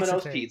Domino's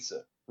Domino's thing.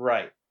 Pizza.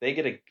 Right. They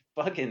get a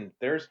fucking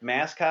their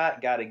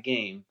mascot got a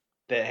game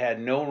that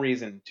had no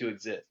reason to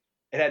exist.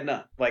 It had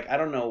none. Like I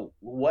don't know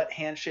what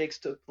handshakes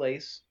took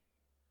place,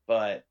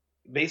 but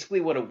basically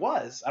what it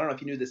was, I don't know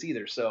if you knew this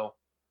either. So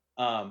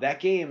that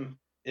game,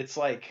 it's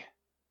like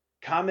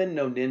Kamen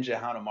no Ninja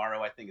Hanamaru,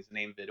 I think is the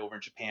name of it over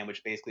in Japan,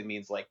 which basically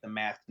means like the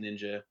masked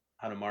ninja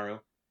Hanamaru.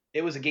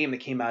 It was a game that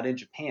came out in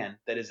Japan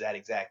that is that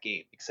exact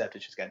game, except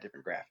it's just got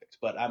different graphics.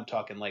 But I'm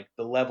talking like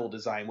the level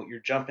design, what you're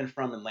jumping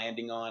from and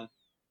landing on,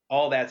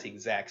 all that's the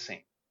exact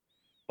same.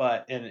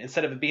 But and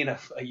instead of it being a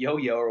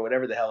yo-yo or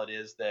whatever the hell it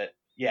is that,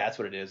 yeah, that's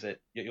what it is. That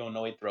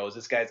Yonoid throws.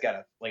 This guy's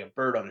got a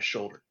bird on his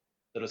shoulder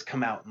that'll just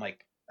come out and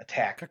like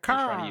attack in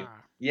front of you.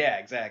 Yeah,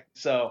 exactly.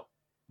 So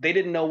they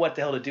didn't know what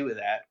the hell to do with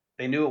that.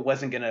 They knew it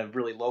wasn't going to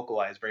really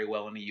localize very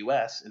well in the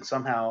U.S. And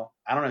somehow,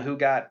 I don't know who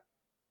got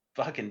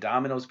fucking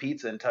Domino's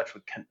Pizza in touch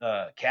with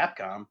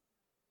Capcom,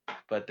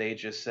 but they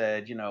just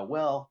said,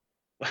 well,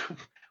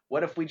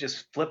 what if we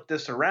just flip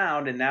this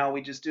around and now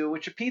we just do it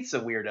with your pizza,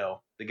 weirdo?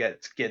 The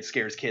get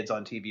scares kids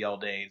on TV all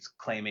day. It's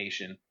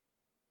claymation.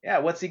 Yeah,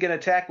 what's he gonna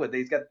attack with?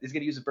 He's gonna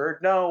use a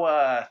bird?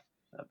 No,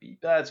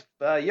 it's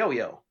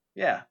yo-yo.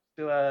 Yeah,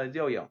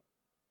 yo-yo.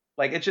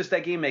 Like it's just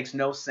that game makes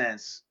no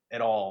sense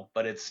at all,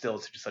 but it's still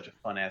just such a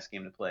fun ass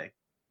game to play.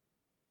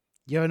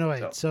 Yo,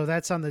 no, so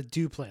that's on the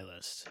do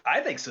playlist. I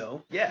think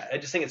so. Yeah, I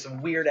just think it's a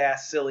weird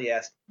ass, silly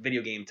ass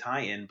video game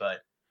tie-in,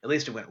 but at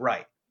least it went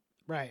right.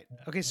 Right.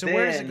 Okay, so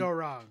where does it go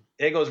wrong?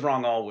 It goes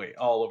wrong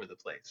all over the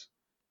place.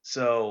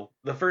 So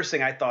the first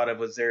thing I thought of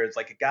was there's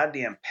like a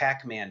goddamn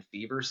Pac-Man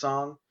Fever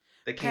song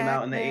that came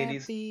out in the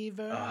 80s.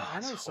 Fever. Oh,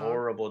 it's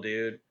horrible,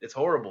 dude. It's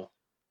horrible.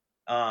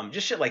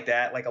 Just shit like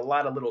that, like a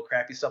lot of little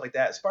crappy stuff like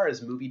that. As far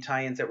as movie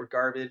tie-ins that were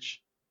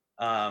garbage,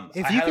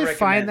 if you could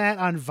find that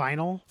on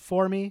vinyl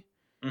for me,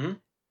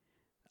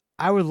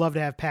 I would love to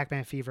have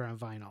Pac-Man Fever on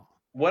vinyl.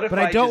 What if? But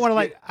I don't want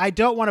to I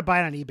don't want to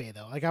buy it on eBay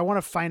though. Like I want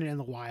to find it in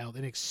the wild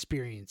and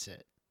experience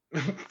it.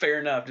 Fair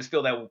enough. Just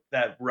feel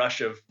that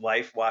rush of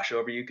life wash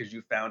over you because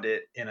you found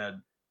it in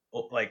a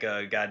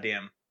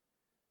goddamn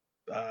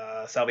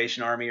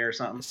Salvation Army or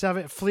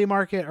something. Flea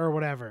market or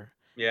whatever.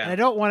 Yeah. And I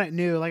don't want it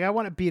new. Like I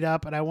want it beat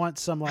up, and I want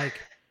some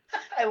like.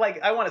 I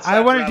want it.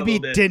 I want it to be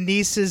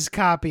Denise's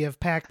copy of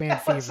Pac-Man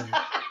Fever.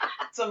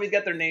 Somebody's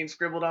got their name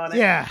scribbled on it.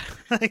 Yeah.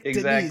 Like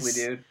exactly, Denise.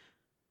 Dude.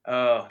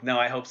 Oh, no,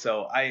 I hope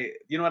so.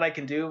 You know what I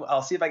can do?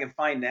 I'll see if I can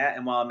find that,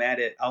 and while I'm at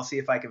it, I'll see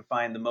if I can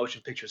find the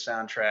motion picture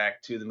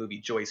soundtrack to the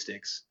movie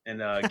Joysticks and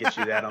get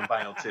you that on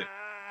vinyl too.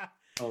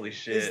 Holy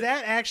shit. Is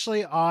that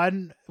actually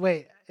on?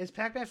 Wait, is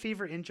Pac-Man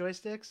Fever in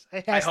Joysticks?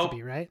 It has to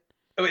be, right?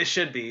 Oh, it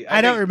should be.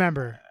 I don't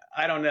remember.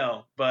 I don't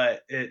know,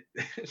 but it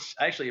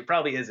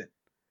probably isn't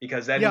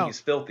because that movie's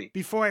filthy.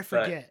 Before I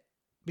forget,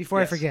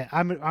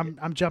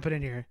 I'm jumping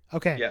in here.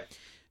 Okay. Yeah.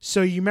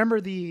 So you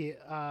remember the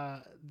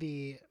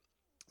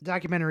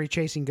documentary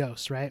Chasing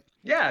Ghosts, right?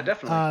 Yeah,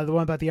 definitely. The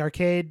one about the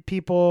arcade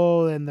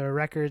people and the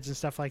records and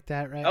stuff like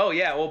that, right? Oh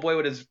yeah, old boy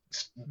with his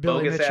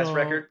bogus ass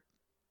record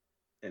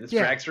and his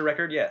dragster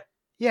record, yeah.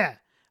 Yeah.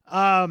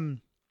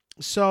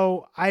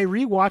 So I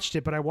rewatched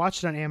it, but I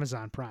watched it on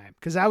Amazon Prime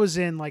because I was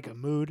in like a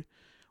mood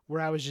where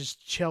I was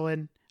just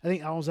chilling. I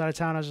think I was out of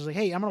town. I was just like,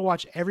 hey, I'm gonna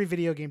watch every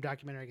video game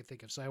documentary I can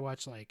think of. So I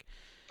watched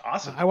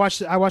awesome. I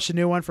watched a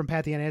new one from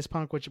Pat the NES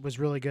Punk, which was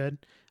really good.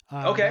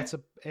 Okay.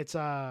 It's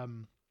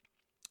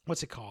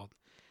what's it called?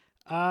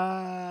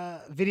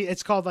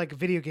 It's called like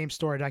Video Game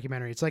Store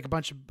documentary. It's like a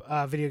bunch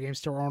of video game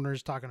store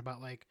owners talking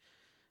about like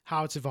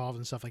how it's evolved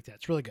and stuff like that.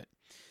 It's really good.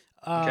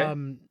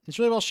 It's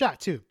really well shot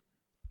too.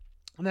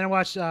 And then I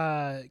watched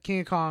King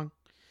of Kong.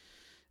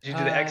 Did you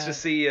do the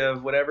ecstasy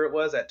of whatever it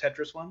was, that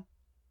Tetris one?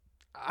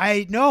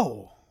 I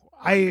know.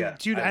 I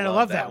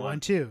love that one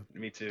too.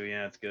 Me too.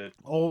 Yeah, it's good.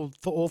 Old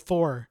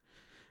Thor.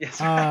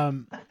 Yes.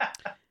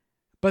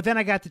 But then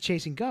I got to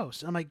Chasing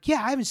Ghosts. I'm like,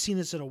 yeah, I haven't seen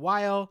this in a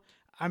while.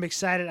 I'm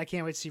excited. I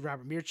can't wait to see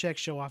Robert Mirchek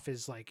show off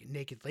his like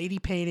naked lady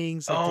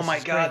paintings. Like, oh my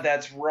God, great.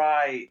 That's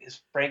right. His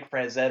Frank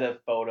Frazetta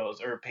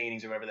photos or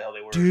paintings or whatever the hell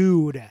they were.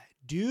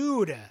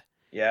 Dude.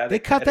 Yeah, they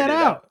cut that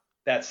out.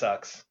 That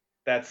sucks.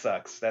 They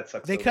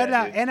cut it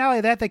out, dude. And not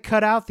only that, they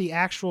cut out the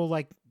actual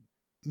like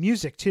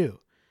music too.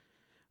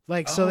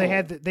 Like so,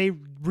 they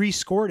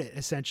rescored it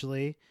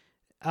essentially.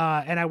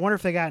 And I wonder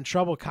if they got in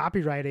trouble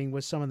copywriting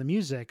with some of the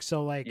music.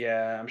 So like,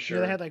 yeah, I'm sure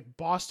they had like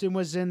Boston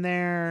was in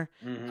there.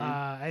 Mm-hmm.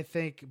 I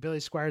think Billy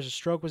Squires of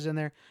Stroke was in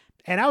there,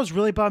 and I was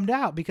really bummed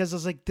out because I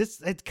was like,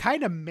 it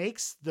kind of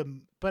makes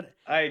them, but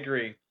I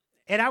agree.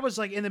 And I was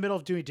like in the middle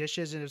of doing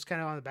dishes and it was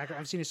kind of on the background.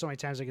 I've seen it so many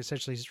times, like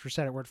essentially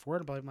said it word for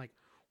word, but I'm like,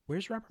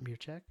 where's Robert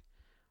Mirchek?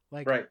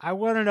 Like, right. I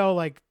want to know,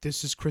 like,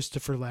 this is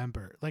Christopher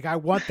Lambert. Like, I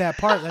want that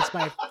part. That's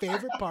my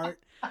favorite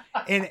part.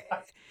 And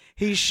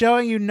he's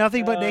showing you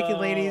nothing but naked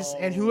ladies,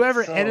 and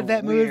whoever edited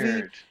that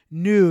movie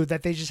knew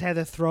that they just had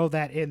to throw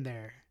that in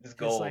there. It's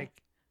gold. Like,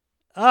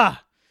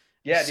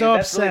 Yeah, dude, So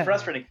that's really upset.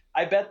 frustrating.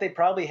 I bet they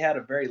probably had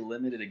a very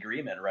limited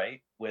agreement,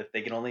 right? With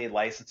they can only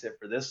license it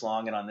for this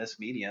long and on this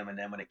medium, and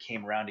then when it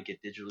came around to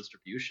get digital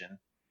distribution,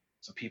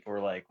 some people were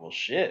like, "Well,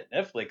 shit,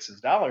 Netflix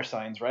is dollar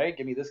signs, right?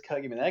 Give me this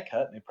cut, give me that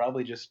cut," and they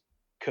probably just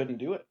couldn't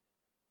do it.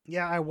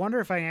 Yeah, I wonder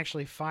if I can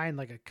actually find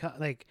like a cut.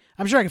 Like,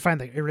 I'm sure I can find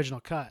the original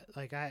cut. Oh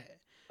yeah,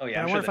 But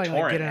I I'm sure wonder if the I can like get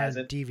torrent it has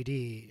on it.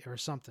 DVD or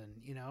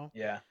something.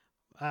 Yeah,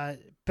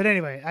 But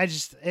anyway,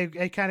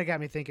 it kind of got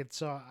me thinking.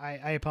 So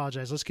I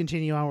apologize. Let's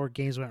continue on where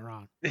games went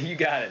wrong. you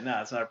got it.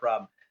 No, it's not a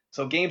problem.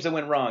 So games that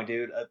went wrong,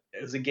 dude.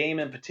 It was a game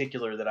in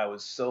particular that I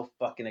was so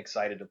fucking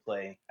excited to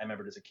play. I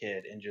remembered as a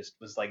kid and just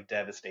was like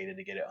devastated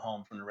to get it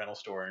home from the rental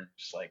store and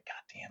just like, God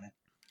damn it.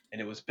 And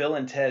it was Bill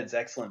and Ted's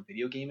Excellent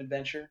Video Game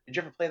Adventure. Did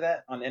you ever play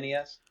that on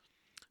NES?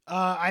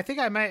 I think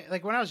I might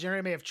like when I was younger.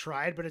 I may have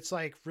tried, but it's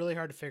like really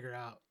hard to figure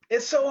out.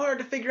 It's so hard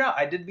to figure out.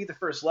 I did beat the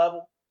first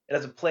level. It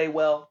doesn't play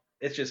well.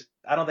 It's just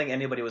I don't think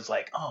anybody was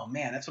like, oh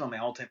man, that's one of my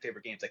all-time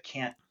favorite games. I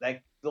can't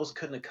like those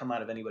couldn't have come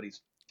out of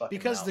anybody's fucking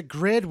Because mouth. the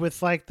grid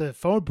with like the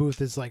phone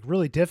booth is like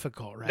really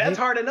difficult, right? That's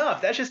hard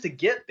enough. That's just to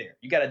get there.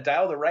 You got to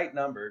dial the right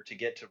number to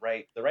get to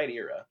the right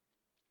era,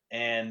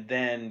 and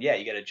then yeah,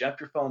 you got to jump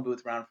your phone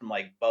booth around from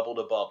like bubble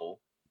to bubble,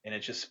 and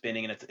it's just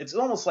spinning, and it's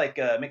almost like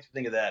makes me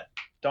think of that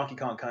Donkey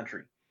Kong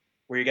Country,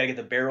 where you got to get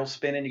the barrel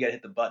spinning, you got to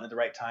hit the button at the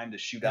right time to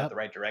shoot out Yep. the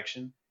right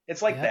direction.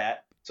 It's like Yep.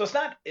 that. So it's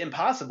not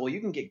impossible. You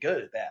can get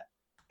good at that,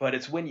 but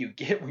it's when you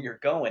get where you're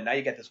going. Now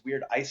you got this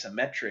weird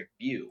isometric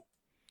view,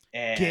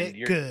 and Get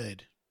you're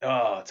good.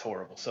 oh, it's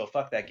horrible. So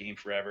fuck that game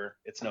forever.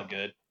 It's no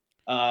good.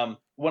 A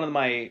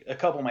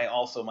couple of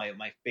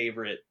my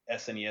favorite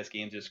SNES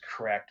games just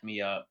cracked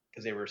me up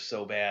because they were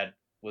so bad.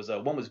 Was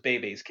one was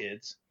Bebe's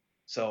Kids.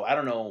 So I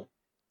don't know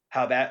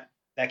how that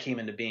came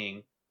into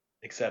being,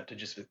 except to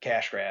just with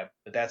cash grab.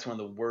 But that's one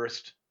of the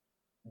worst.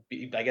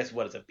 I guess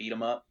what is a beat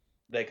 'em up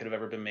that could have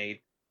ever been made.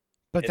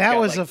 But It's that got,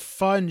 was like- a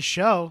fun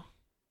show.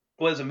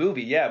 Well, it was a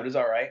movie, yeah, but it was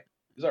all right.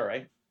 It was all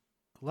right.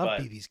 Love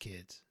But- BB's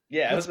Kids.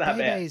 Yeah, it was not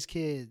bad. BB's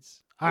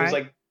Kids. It was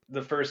like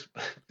the first,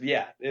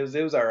 yeah, it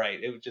was all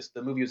right. It was just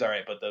the movie was all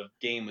right, but the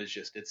game was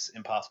just it's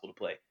impossible to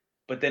play.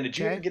 But then, did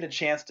you Okay. ever get a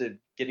chance to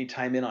get any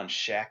time in on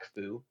Shaq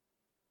Fu?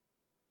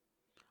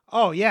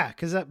 Oh yeah,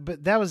 because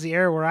that was the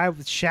era where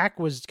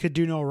Shaq could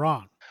do no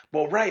wrong.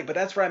 Well, right, but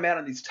that's where I'm at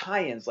on these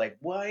tie-ins. Like,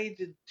 why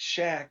did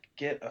Shaq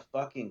get a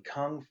fucking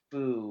kung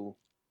fu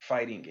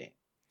fighting game?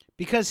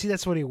 Because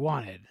that's what he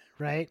wanted,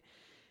 right?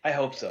 I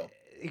hope so.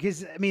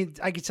 Because I mean,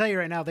 I can tell you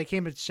right now, they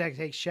came to Shaq.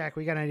 Hey, Shaq,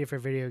 we got an idea for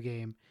a video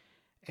game,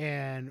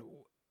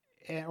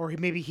 or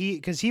maybe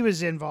because he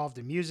was involved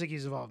in music,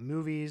 he's involved in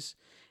movies,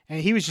 and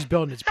he was just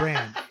building his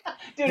brand.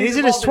 Dude, And he's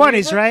in his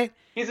 20s, right?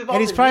 He's involved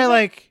And he's in probably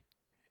music? like,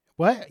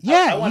 what?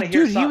 Yeah, wanna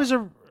hear dude, he some. was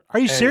a. Are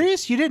you Hey.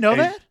 serious? You didn't know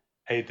Hey. that?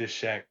 Hey, this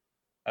Shaq.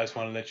 I just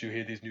want to let you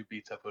hear these new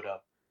beats I put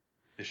up.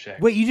 This Shaq.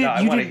 Wait, you No, I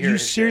didn't? wanna You hear you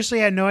his shit. seriously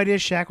had no idea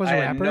Shaq was a I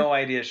had rapper? no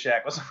idea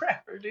Shaq was a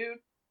rapper, dude.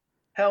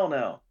 Hell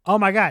no. Oh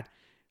my god!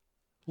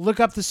 Look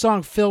up the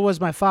song "Phil Was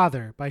My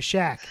Father" by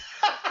Shaq.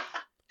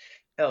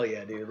 Hell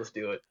yeah, dude. Let's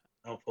do it.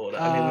 I'll pull it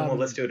up. I mean, we won't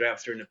let's do it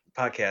after the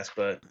podcast,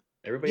 but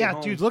everybody Yeah, at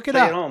home, dude, look it stay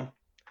up. At home.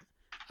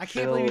 I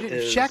can't Phil believe he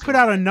did. is Shaq put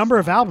out a my number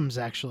of father. albums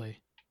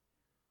actually.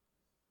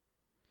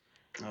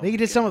 Oh I think he my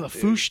did some of God, the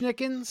dude.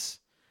 Fushnikins.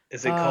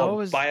 Is it what called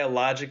was-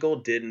 Biological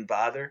Didn't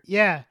Bother?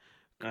 Yeah.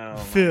 Oh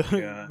Phil, my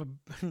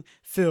god.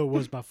 Phil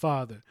was my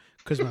father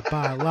because my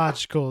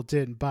biological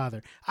didn't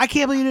bother. I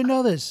can't believe you didn't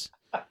know this,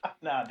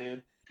 Nah,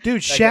 dude.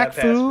 dude. That Shaq got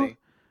past Fu. me.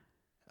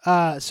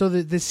 So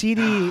the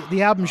CD,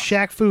 the album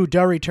Shaq Fu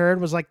Da Return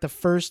was like the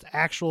first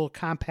actual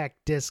compact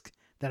disc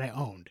that I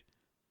owned.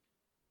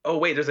 Oh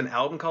wait, there's an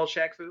album called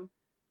Shaq Fu?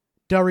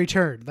 Da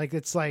Return, like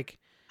it's like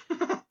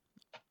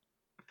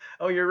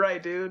Oh, you're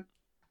right, dude.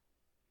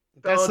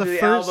 that's oh, the dude,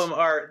 first.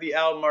 the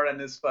album art on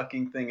this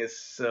fucking thing is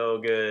so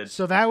good.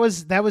 So that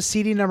was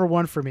CD number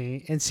 1 for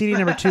me, and CD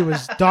number 2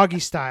 was Doggy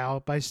Style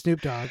by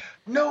Snoop Dogg.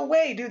 No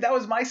way, dude. That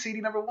was my CD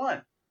number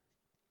 1.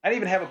 I didn't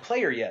even have a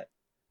player yet.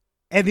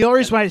 And the only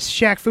reason why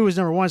Shaq Fu was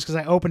number 1 is because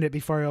I opened it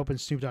before I opened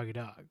Snoop Doggy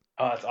Dogg.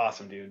 Oh, that's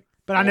awesome, dude.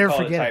 But I'll We'll never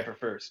call forget it it. Typer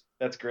first.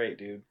 That's great,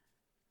 dude.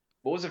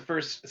 What was the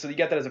first? So you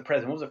got that as a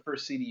present. What was the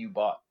first CD you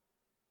bought?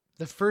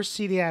 The first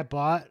CD I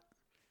bought,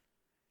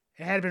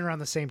 it had been around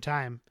the same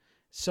time.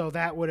 So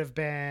that would have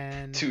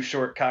been Too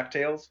Short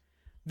Cocktails.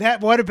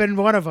 that would have been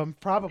one of them,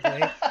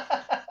 probably.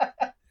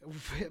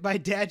 My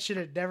dad should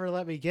have never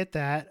let me get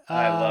that.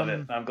 I love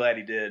it. I'm glad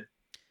he did.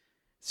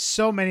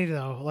 So many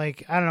though,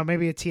 like I don't know,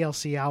 maybe a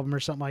TLC album or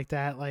something like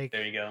that. Like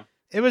There you go.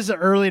 it was the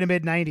early to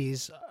mid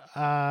 '90s.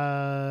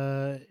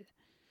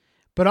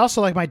 But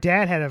also, like my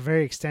dad had a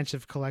very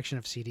extensive collection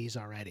of CDs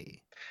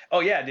already.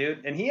 Oh yeah,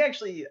 dude. And he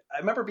actually, I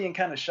remember being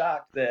kind of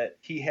shocked that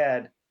he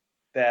had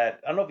that.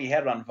 I don't know if he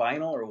had it on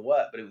vinyl or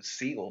what, but it was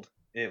sealed.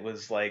 It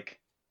was like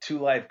Two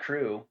Live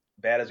Crew,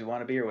 Bad as We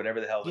Want to Be, or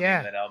whatever the hell the name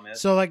of that album is.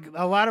 So like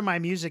a lot of my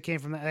music came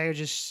from that. I would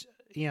just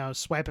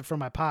swipe it from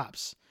my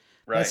pops.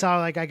 Right. That's how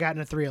like I got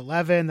into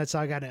 311. That's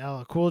how I got into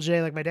LL Cool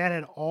J. Like my dad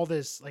had all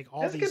this, like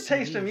all That's a these. good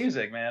taste of CDs.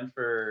 music, man,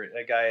 for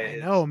a guy. I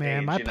his know,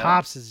 man. age, My you know?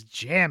 pops is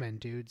jamming,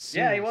 dude.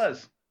 Yeah, he Serious.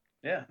 was.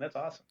 Yeah, that's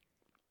awesome.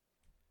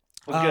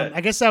 Well, good.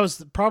 I guess that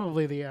was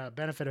probably the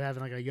benefit of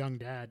having like a young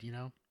dad, you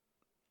know,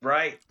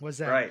 Right. was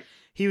that Right.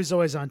 he was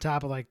always on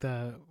top of like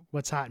the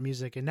what's hot in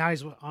music, and now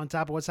he's on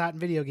top of what's hot in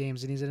video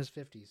games, and he's in his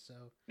 50s.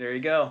 There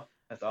you go.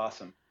 That's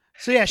awesome.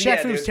 So yeah, Shaq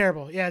Yeah, Fu was dude.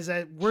 terrible. Yeah, he's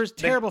a worst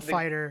terrible the-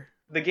 fighter.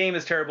 The game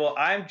is terrible.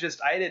 I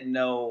didn't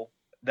know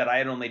that I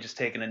had only just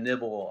taken a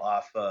nibble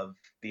off of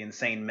the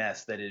insane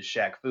mess that is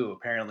Shaq Fu.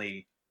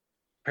 Apparently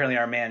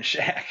our man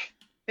Shaq,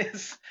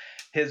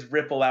 his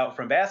ripple out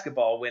from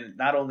basketball went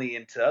not only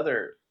into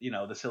other,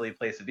 the silly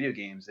place of video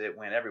games, it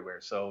went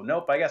everywhere. So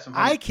nope, I got some.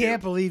 I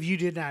can't believe you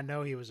did not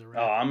know he was a Oh,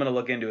 rapper. I'm gonna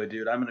look into it,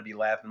 dude. I'm gonna be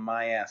laughing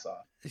my ass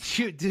off.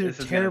 Dude, This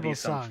is terrible gonna be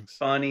some songs.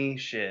 funny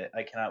shit.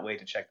 I cannot wait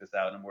to check this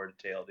out in more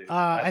detail, dude.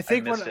 I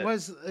think missed what it. it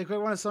was like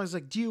one of the songs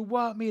like, "Do you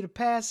want me to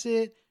pass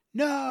it?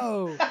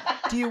 No.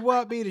 Do you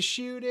want me to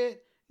shoot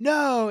it?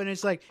 No." And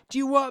it's like, "Do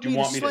you want Do me you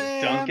want to me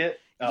slam?" to dunk it?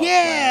 Oh,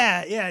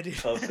 Yeah, yeah, dude.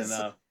 slam. Close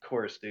enough. Of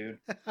course, dude.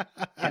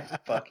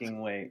 Can't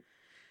fucking wait.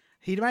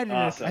 He might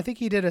have. Awesome. I think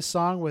he did a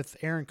song with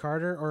Aaron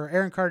Carter, or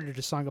Aaron Carter did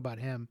a song about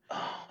him.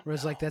 Oh, Where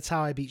it's like, "That's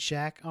how I beat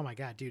Shaq." Oh my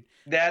god, dude.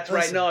 That's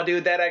right. Listen. No,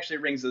 dude, that actually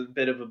rings a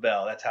bit of a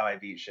bell. That's how I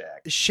beat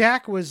Shaq.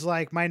 Shaq was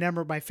like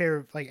my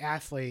favorite like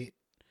athlete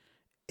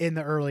in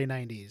the early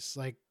 '90s.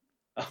 Like,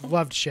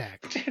 loved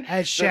Shaq. I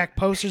had Shaq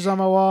posters on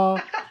my wall.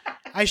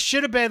 I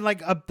should have been like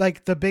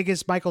the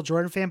biggest Michael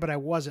Jordan fan, but I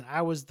wasn't.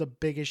 I was the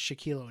biggest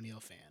Shaquille O'Neal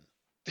fan.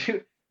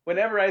 Dude,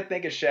 whenever I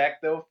think of Shaq,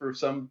 though, for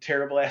some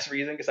terrible ass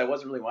reason, because I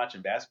wasn't really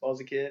watching basketball as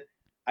a kid,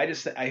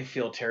 I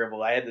feel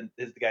terrible. I had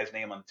the guy's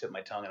name on the tip of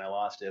my tongue and I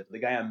lost it. The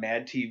guy on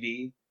Mad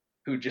TV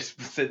who just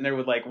was sitting there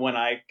with like one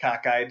eye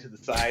cockeyed to the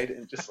side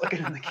and just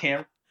looking in the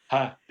camera.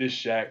 Ha, this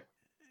Shaq.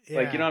 Yeah.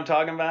 Like, you know what I'm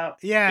talking about?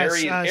 Yeah,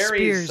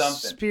 Aries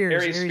something.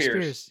 Spears. Aries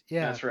Spears.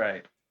 Yeah, That's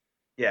right.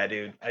 Yeah,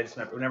 dude. I just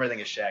remember whenever I think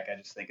of Shaq, I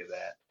just think of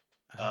that.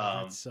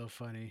 That's so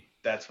funny.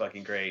 That's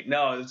fucking great.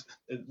 No,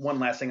 one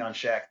last thing on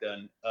Shaq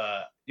then.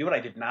 You know what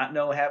I did not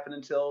know happened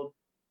until,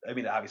 I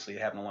mean, obviously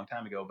it happened a long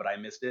time ago, but I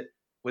missed it,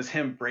 was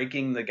him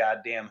breaking the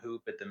goddamn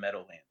hoop at the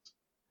Meadowlands,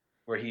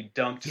 where he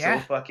dunked so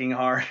fucking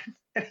hard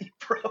and he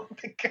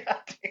broke the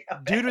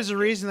goddamn Dude was the basket.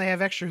 reason they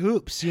have extra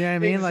hoops. You know what I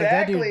mean?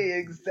 Exactly, Like that dude.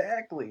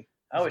 exactly.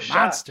 I was a shocked.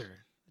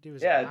 monster. Dude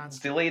was a Yeah,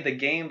 monster. delayed the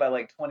game by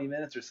like 20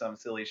 minutes or some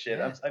silly shit.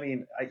 Yeah.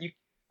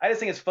 I just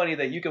think it's funny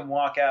that you can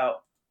walk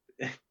out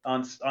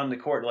on the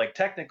court like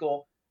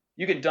technical.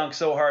 You can dunk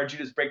so hard you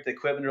just break the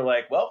equipment. You're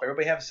like, well,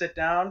 everybody have a sit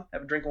down,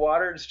 have a drink of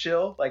water, just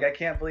chill. Like, I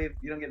can't believe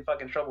you don't get in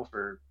fucking trouble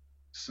for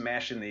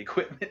smashing the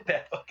equipment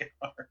that fucking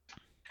hard.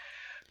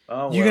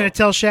 Oh, You gonna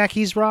tell Shaq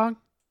he's wrong?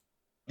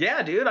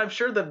 Yeah, dude. I'm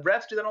sure the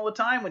refs do that all the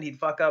time when he'd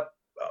fuck up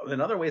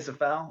in other ways to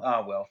foul.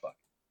 Oh well, fuck.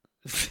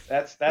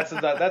 That's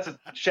a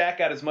Shaq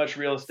got as much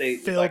real estate.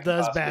 as Phil I could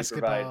does possibly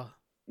basketball. provide.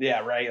 Yeah,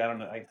 right. I don't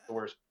know. I'm the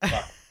worst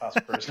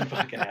possible person to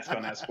fucking ask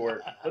on that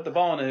sport. Put the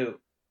ball in the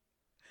hoop.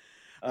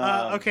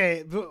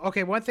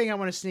 Okay. One thing I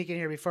want to sneak in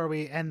here before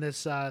we end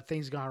this.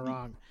 Things gone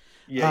wrong.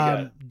 Yeah, you got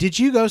it. Did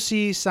you go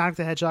see Sonic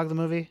the Hedgehog the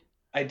movie?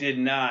 I did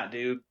not,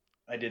 dude.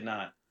 I did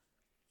not.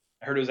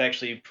 I heard it was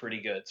actually pretty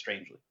good,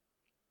 strangely.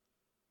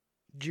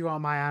 Do you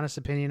want my honest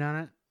opinion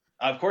on it?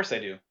 Of course I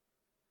do.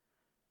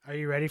 Are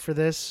you ready for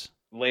this?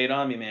 Lay it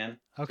on me, man.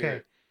 Okay.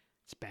 Sure.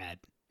 It's bad.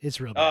 It's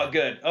real bad. Oh,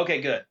 good.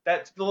 Okay, good.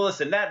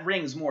 Listen, that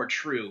rings more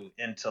true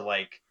into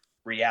like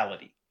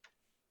reality.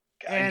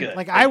 And good.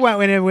 like I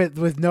went in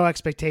with no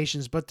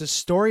expectations, but the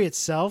story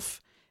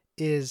itself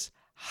is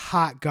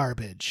hot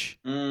garbage.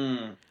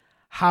 Mm,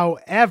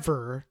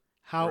 However,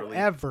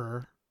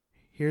 Really?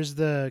 here's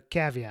the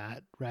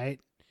caveat, right?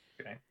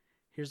 Okay.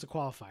 Here's the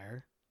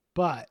qualifier.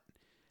 But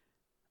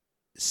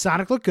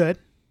Sonic looked good.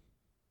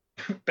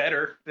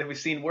 better. Have we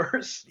seen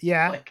worse?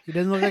 Yeah, Like- he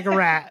doesn't look like a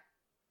rat.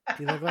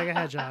 He looked like a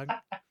hedgehog.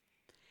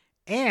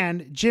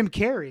 And Jim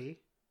Carrey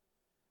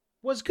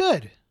was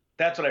good.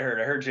 That's what I heard.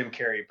 I heard Jim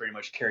Carrey pretty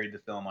much carried the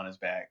film on his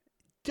back.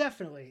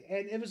 Definitely.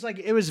 And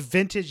it was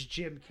vintage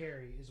Jim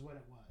Carrey is what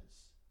it was.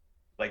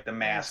 Like the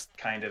mask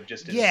kind of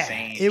just Yeah,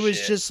 insane it was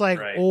shit, just like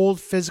right? old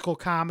physical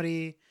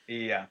comedy.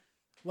 Yeah.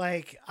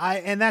 Like I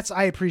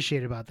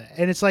appreciate about that.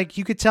 And it's like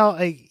you could tell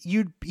like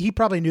he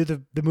probably knew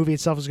the movie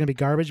itself was gonna be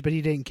garbage, but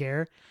he didn't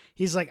care.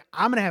 He's like,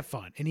 I'm gonna have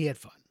fun, and he had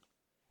fun.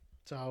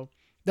 So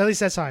at least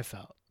that's how I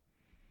felt.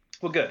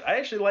 Well, good. I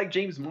actually like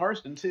James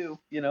Marsden too.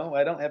 You know,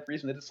 I don't have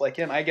reason to dislike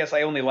him. I guess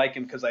I only like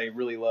him because I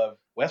really love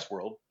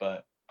Westworld.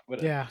 But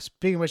whatever. Yeah.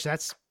 Speaking of which,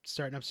 that's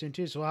starting up soon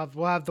too. So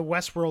we'll have the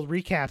Westworld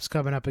recaps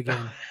coming up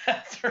again.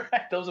 That's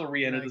right. Those will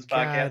re-enter My this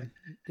God. podcast.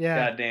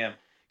 Yeah. God damn.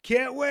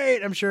 Can't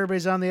wait. I'm sure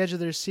everybody's on the edge of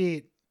their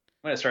seat.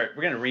 We're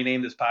gonna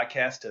rename this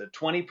podcast to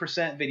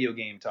 20% Video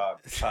Game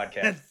Talk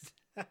Podcast.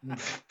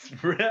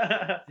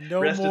 No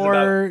Rest is more.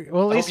 Well, at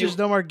hope least there's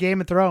no more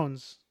Game of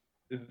Thrones.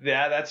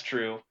 Yeah, that's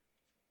true.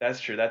 That's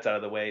true. That's out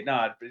of the way.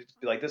 No,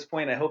 like this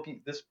point, I hope you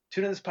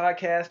tune in this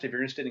podcast if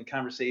you're interested in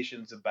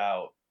conversations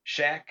about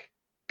Shaq,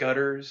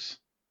 gutters,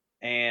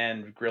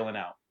 and grilling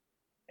out,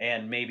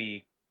 and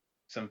maybe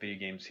some video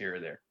games here or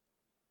there.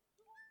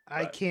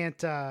 I But-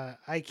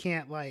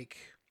 can't like.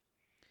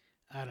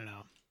 I don't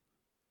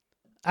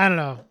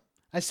know.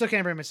 I still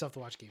can't bring myself to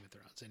watch Game of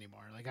Thrones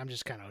anymore. Like I'm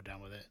just kind of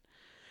done with it.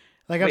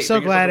 Like I'm Wait, so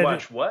bring yourself glad to I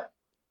watch what?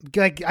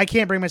 like I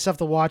can't bring myself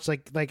to watch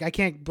like I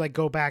can't like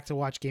go back to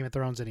watch Game of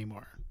Thrones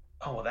anymore.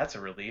 Oh, well, that's a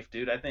relief,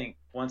 dude. I think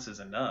once is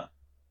enough.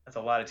 That's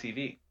a lot of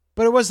TV.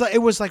 But it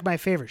was like my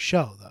favorite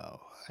show though.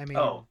 I mean,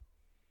 Oh.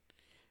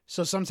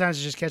 So sometimes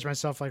I just catch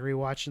myself like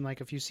rewatching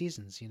like a few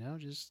seasons, you know,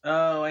 just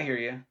Oh, I hear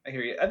you. I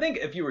hear you. I think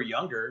if you were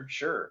younger,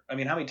 sure. I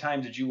mean, how many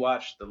times did you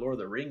watch the Lord of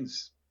the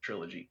Rings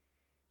trilogy?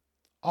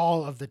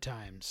 all of the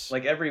times.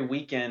 Like every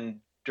weekend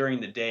during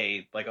the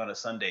day, like on a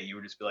Sunday, you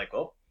would just be like,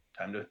 "Oh,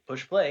 time to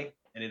push play,"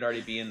 and it'd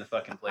already be in the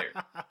fucking player.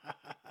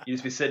 You'd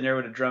just be sitting there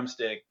with a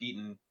drumstick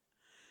eating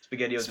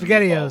SpaghettiOs. And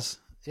SpaghettiOs.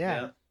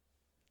 Yeah. Yeah.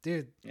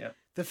 Dude. Yeah.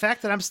 The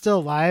fact that I'm still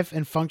alive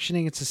and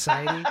functioning in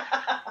society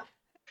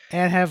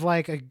and have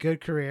like a good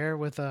career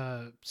with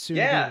a soon-to-be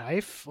Yeah.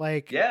 wife,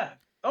 like Yeah.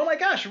 Oh my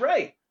gosh,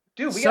 right.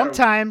 Dude,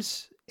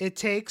 sometimes it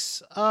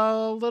takes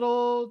a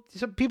little.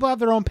 Some people have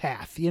their own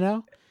path, you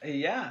know.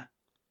 Yeah.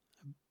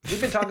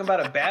 We've been talking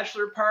about a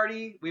bachelor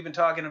party. We've been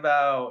talking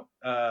about,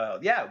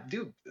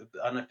 dude,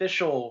 an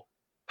official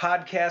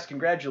podcast.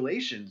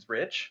 Congratulations,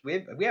 Rich.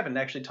 We haven't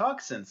actually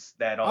talked since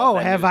that. Oh,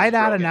 that have news I was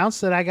not broken.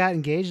 announced that I got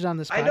engaged on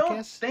this podcast? I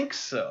don't think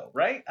so.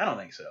 Right? I don't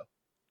think so.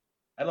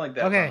 I don't think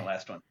that was on the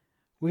last one.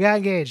 We got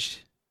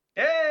engaged.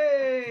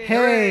 Hey! Hey,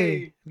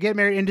 Hooray! we're getting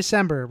married in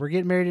December. We're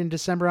getting married in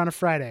December on a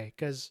Friday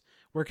because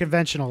we're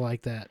conventional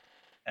like that.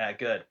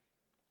 Good.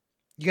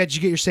 Did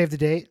you get your save the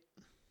date?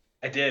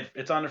 I did.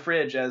 It's on the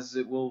fridge as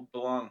it will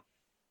belong.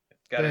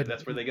 Got it. Good.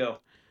 That's where they go.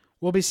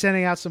 We'll be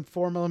sending out some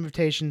formal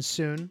invitations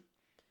soon.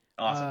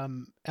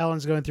 Awesome.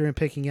 Ellen's going through and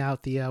picking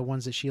out the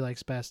ones that she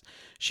likes best.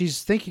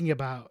 She's thinking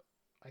about,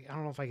 like, I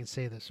don't know if I can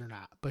say this or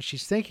not, but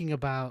she's thinking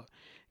about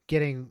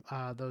getting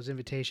those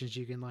invitations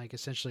you can like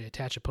essentially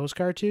attach a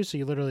postcard to. So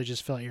you literally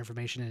just fill out your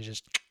information and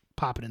just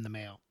pop it in the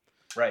mail.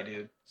 Right,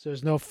 dude. So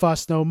there's no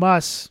fuss, no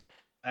muss.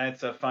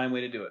 That's a fine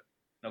way to do it.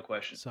 No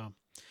question. So,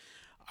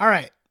 all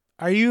right.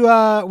 Are you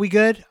we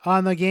good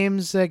on the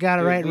games that got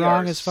it right and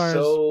wrong as far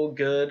so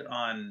good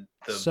on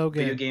the So good.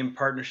 video game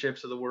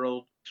partnerships of the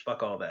world.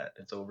 Fuck all that.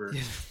 It's over.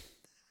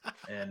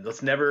 And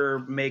let's never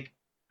make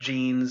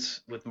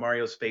jeans with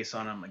Mario's face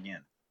on them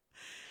again.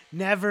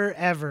 Never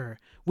ever.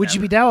 Would you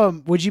Never. be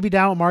down? Would you be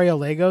down with Mario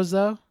Legos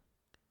though?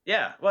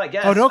 Yeah, well, I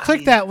guess. Oh, don't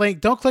click that link.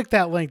 Don't click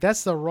that link.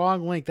 That's the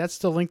wrong link. That's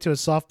the link to a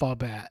softball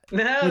bat.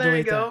 No, We'll there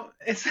you delete go.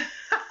 It's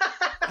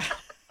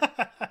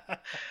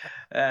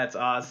That's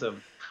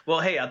awesome. Well,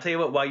 hey, I'll tell you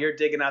what, while you're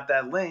digging out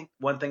that link,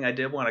 one thing I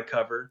did want to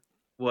cover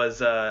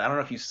was I don't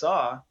know if you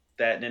saw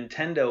that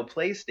Nintendo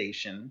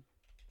PlayStation,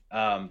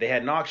 they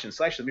had an auction.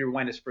 So actually, let me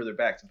rewind this further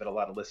back. I bet a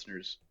lot of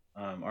listeners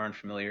aren't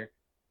familiar.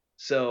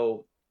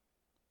 So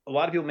a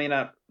lot of people may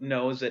not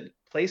know is that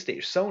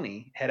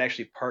Sony had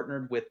actually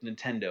partnered with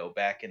Nintendo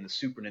back in the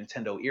Super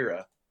Nintendo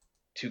era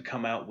to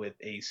come out with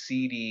a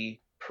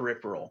CD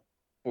peripheral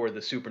for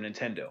the Super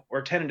Nintendo,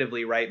 or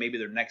tentatively, right, maybe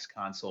their next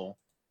console.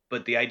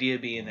 But the idea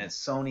being that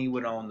Sony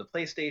would own the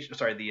PlayStation,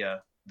 sorry,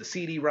 the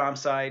CD-ROM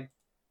side,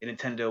 and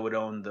Nintendo would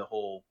own the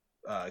whole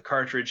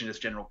cartridge and its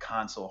general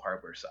console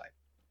hardware side.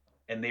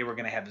 And they were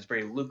going to have this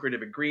very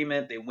lucrative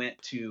agreement. They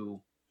went to,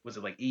 was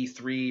it like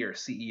E3 or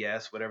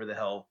CES, whatever the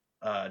hell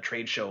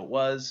trade show it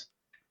was.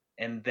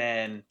 And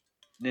then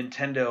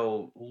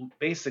Nintendo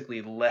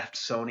basically left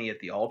Sony at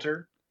the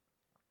altar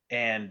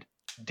and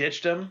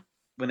ditched them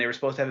when they were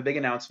supposed to have a big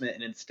announcement,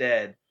 and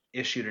instead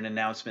issued an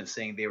announcement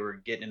saying they were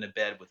getting into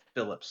bed with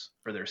Philips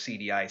for their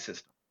CDI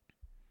system.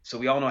 So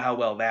we all know how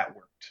well that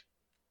worked.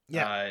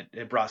 Yeah.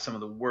 It brought some of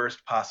the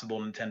worst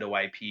possible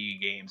Nintendo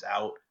IP games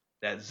out.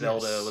 That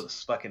Zelda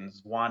was fucking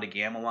Wanda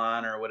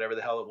Gamelon or whatever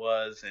the hell it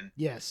was, and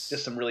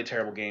just some really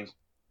terrible games.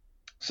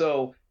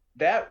 So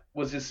that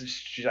was just this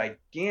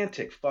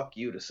gigantic fuck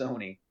you to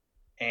Sony,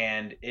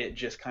 and it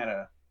just kind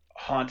of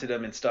haunted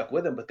them and stuck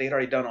with them. But they'd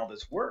already done all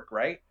this work,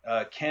 right?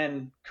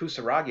 Ken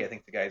Kusaragi, I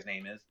think the guy's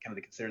name is, kind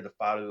of considered the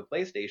father of the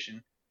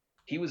PlayStation.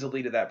 He was the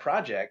lead of that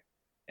project,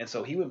 and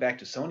so he went back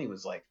to Sony and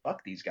was like,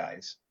 fuck these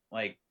guys.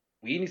 Like,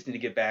 we need to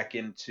get back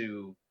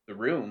into the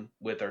room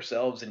with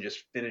ourselves and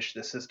just finish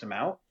the system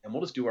out, and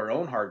we'll just do our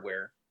own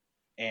hardware,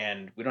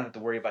 and we don't have to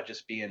worry about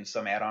just being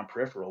some add-on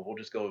peripheral. We'll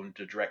just go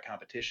into direct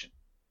competition.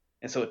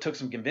 And so it took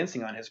some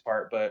convincing on his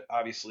part, but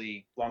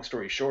obviously, long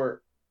story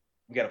short,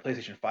 we got a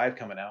PlayStation 5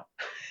 coming out.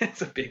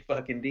 It's a big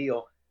fucking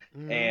deal,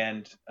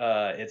 and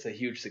it's a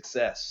huge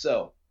success.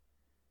 So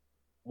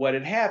what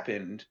had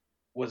happened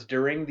was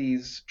during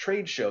these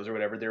trade shows or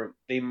whatever,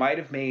 they might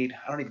have made,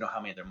 I don't even know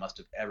how many there must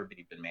have ever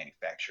been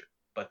manufactured,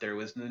 but there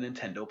was the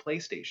Nintendo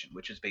PlayStation,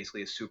 which is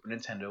basically a Super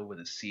Nintendo with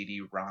a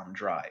CD-ROM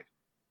drive.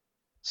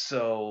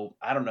 So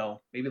I don't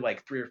know, maybe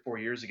like 3 or 4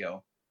 years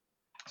ago,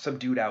 some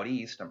dude out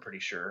east, I'm pretty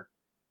sure,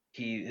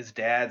 his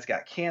dad's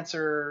got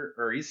cancer,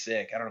 or he's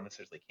sick. I don't know if it's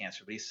necessarily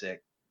cancer, but he's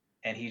sick.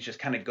 And he's just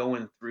kind of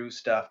going through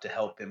stuff to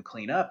help him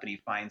clean up. And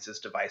he finds this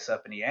device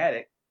up in the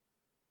attic.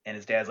 And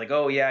his dad's like,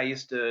 oh, yeah, I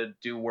used to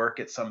do work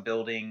at some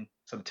building,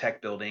 some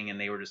tech building, and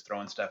they were just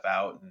throwing stuff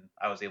out. And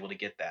I was able to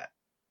get that.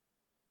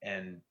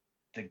 And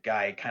the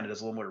guy kind of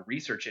does a little more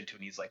research into it,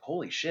 and he's like,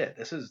 holy shit,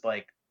 this is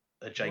like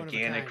a One of a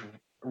gigantic, kind.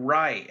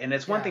 right. And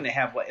it's one Yeah. thing to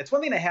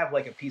have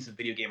like a piece of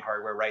video game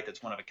hardware, right,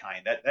 that's one of a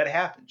kind. That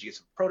happens. You get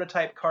some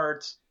prototype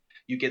carts,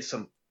 you get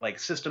some like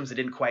systems that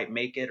didn't quite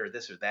make it or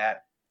this or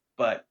that.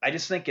 But I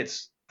just think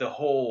it's the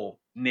whole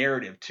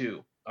narrative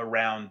too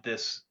around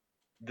this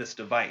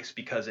device,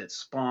 because it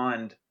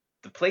spawned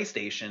the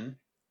PlayStation.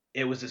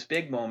 It was this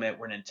big moment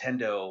where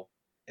Nintendo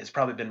has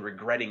probably been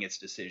regretting its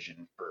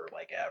decision for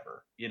like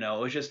ever. It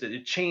was just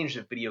it changed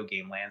the video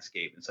game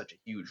landscape in such a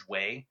huge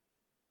way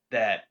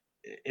that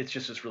it's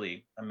just this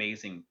really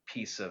amazing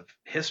piece of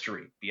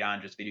history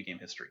beyond just video game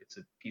history. It's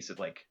a piece of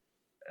like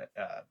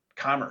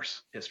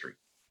commerce history.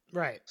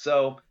 Right.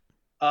 So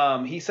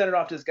he sent it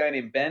off to this guy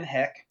named Ben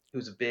Heck,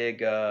 who's a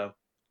big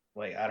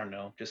like I don't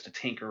know, just a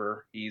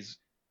tinkerer. He's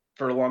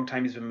for a long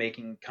time he's been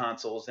making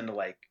consoles into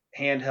like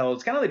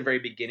handhelds, kind of like the very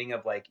beginning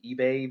of like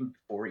eBay.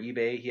 Before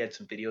eBay, he had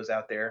some videos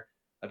out there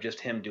of just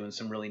him doing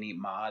some really neat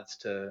mods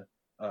to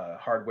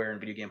hardware and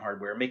video game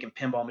hardware, making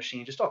pinball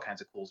machines, just all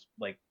kinds of cool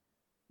like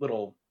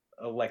little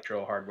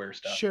electro hardware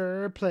stuff.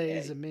 Sure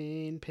plays a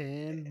mean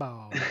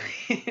pinball.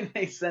 And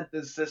they sent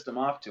this system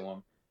off to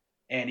him,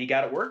 and he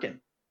got it working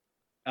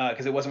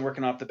because it wasn't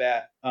working off the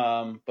bat.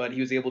 But he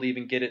was able to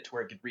even get it to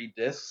where it could read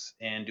discs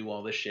and do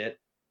all this shit.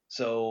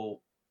 So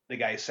the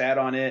guy sat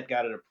on it,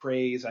 got it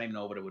appraised. I don't even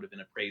know what it would have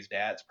been appraised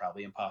at. It's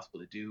probably impossible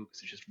to do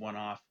because it's just one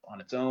off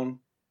on its own.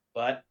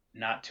 But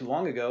not too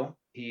long ago,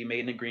 he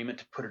made an agreement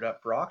to put it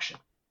up for auction.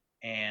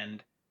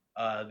 And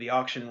the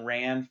auction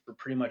ran for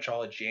pretty much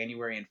all of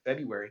January and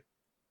February.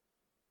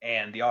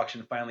 And the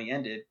auction finally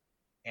ended,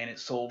 and it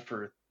sold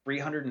for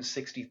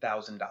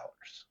 $360,000.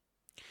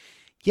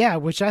 Yeah,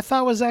 which I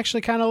thought was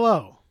actually kind of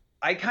low.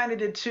 I kind of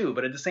did too,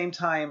 but at the same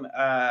time,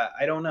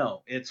 I don't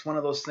know. It's one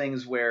of those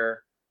things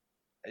where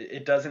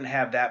it doesn't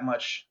have that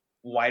much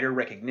wider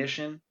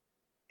recognition,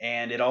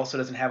 and it also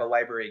doesn't have a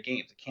library of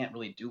games. It can't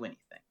really do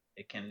anything.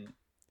 It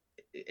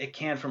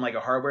can from like a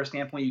hardware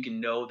standpoint. You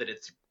can know that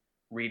it's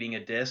reading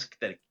a disc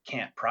that it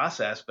can't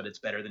process, but it's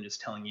better than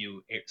just telling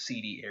you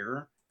CD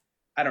error.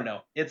 I don't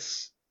know.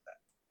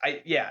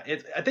 I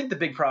think the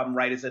big problem,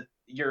 right, is that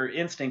your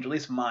instinct, at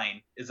least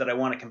mine, is that I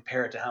want to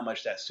compare it to how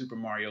much that Super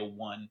Mario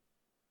 1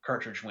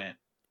 cartridge went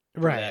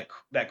for Right.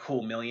 that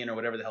cool million or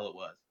whatever the hell it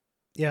was.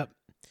 Yep.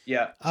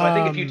 Yeah. So I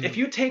think if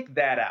you take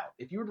that out,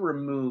 if you were to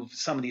remove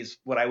some of these,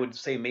 what I would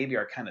say maybe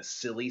are kind of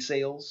silly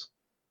sales,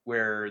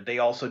 where they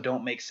also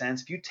don't make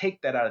sense, if you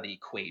take that out of the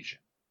equation,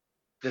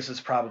 this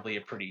is probably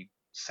a pretty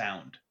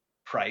sound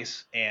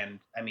price. And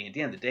I mean, at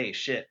the end of the day,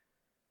 shit,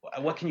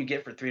 what can you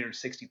get for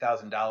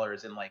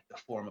 $360,000 in like the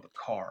form of a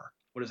car?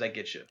 What does that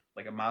get you?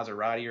 Like a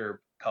Maserati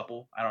or a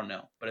couple? I don't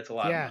know, but it's a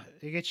lot of money.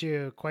 It gets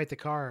you quite the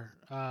car.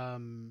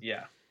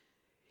 Yeah.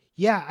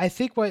 Yeah, I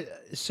think why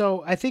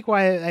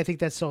I think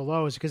that's so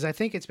low is because I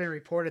think it's been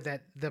reported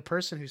that the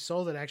person who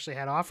sold it actually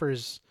had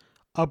offers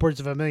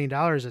upwards of $1 million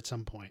at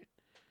some point.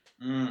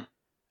 Mm,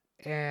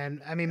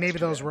 And I mean, That's maybe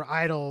too those bad. were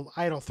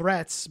idle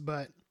threats,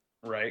 but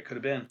right. Could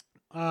have been.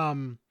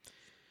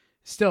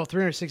 still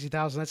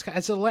 360,000.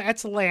 That's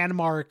a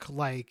landmark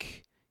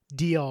like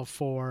deal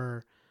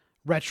for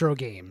retro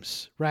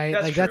games, right?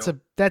 That's Like true.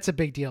 that's a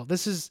big deal. If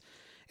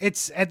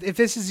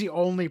this is the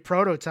only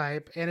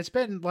prototype, and it's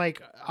been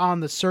like on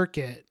the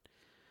circuit,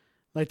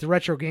 like the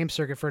retro game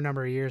circuit for a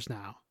number of years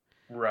now,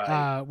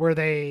 Right. where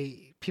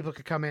people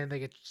could come in, they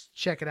could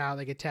check it out,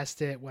 they could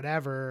test it,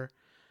 whatever.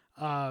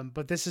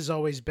 But this has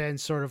always been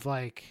sort of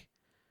like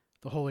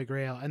the holy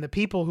grail, and the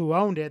people who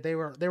owned it, they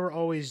were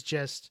always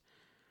just,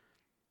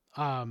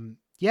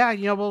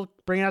 yeah, we'll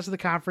bring it out to the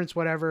conference,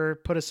 whatever,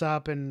 put us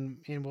up, and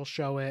we'll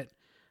show it.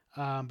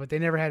 But they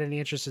never had any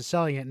interest in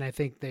selling it, and I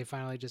think they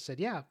finally just said,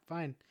 "Yeah,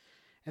 fine."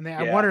 And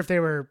I Yeah. wonder if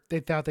they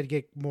thought they'd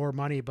get more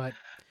money, but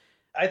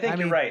I think I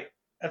you're mean, right.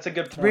 That's a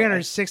good point.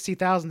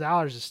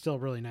 $360,000 is still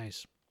really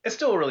nice. It's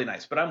still really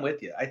nice, but I'm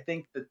with you. I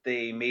think that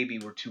they maybe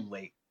were too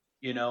late.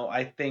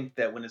 I think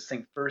that when this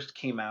thing first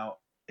came out,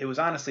 it was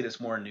honestly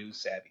just more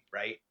news savvy,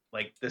 right?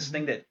 Like this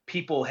thing that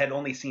people had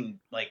only seen,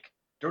 like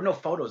there were no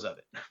photos of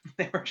it.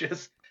 They were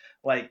just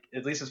like,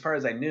 at least as far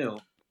as I knew,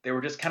 they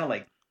were just kind of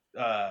like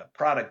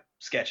product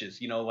sketches,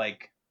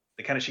 like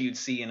the kind of shit you'd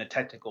see in a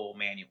technical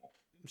manual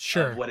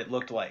Sure. of what it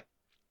looked like.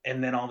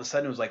 And then all of a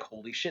sudden it was like,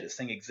 holy shit, this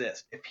thing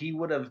exists. If he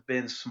would have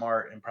been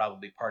smart and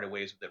probably parted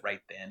ways with it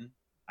right then,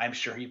 I'm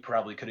sure he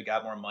probably could have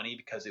got more money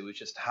because it was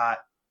just hot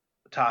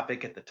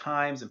topic at the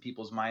times and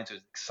people's minds. It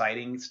was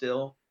exciting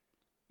still.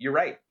 You're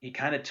right. He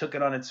kind of took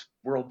it on its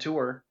world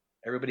tour.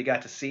 Everybody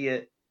got to see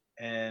it,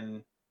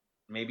 and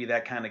maybe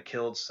that kind of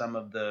killed some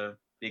of the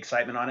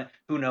excitement on it.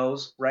 Who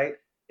knows, right?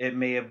 It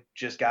may have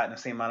just gotten the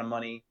same amount of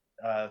money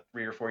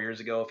 3 or 4 years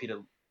ago if he'd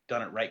have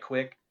done it right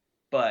quick.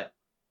 But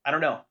I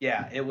don't know.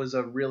 Yeah, it was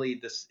a really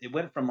this. It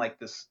went from like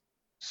this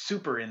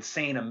super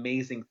insane,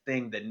 amazing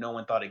thing that no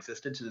one thought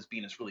existed to this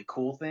being this really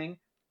cool thing.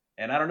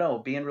 And I don't know,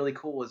 being really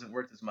cool isn't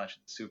worth as much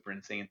as the super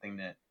insane thing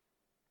that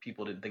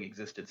people didn't think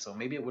existed. So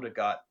maybe it would have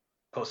got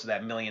close to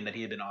that million that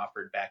he had been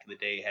offered back in the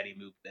day had he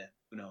moved then.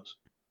 Who knows?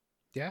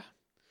 Yeah.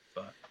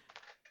 But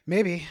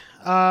Maybe.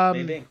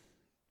 Maybe.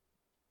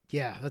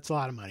 Yeah, that's a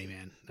lot of money,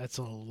 man. That's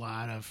a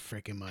lot of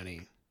freaking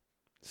money.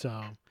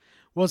 So,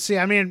 we'll see.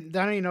 I mean, I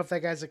don't even know if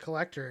that guy's a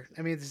collector.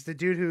 I mean, it's the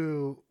dude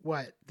who,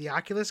 what, the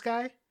Oculus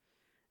guy?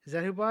 Is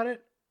that who bought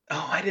it?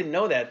 Oh, I didn't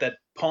know that. That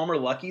Palmer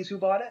Lucky's who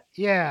bought it?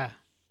 Yeah.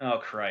 Oh,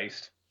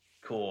 Christ.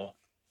 Cool.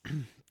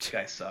 This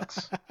guy sucks.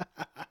 This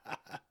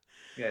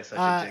guy's such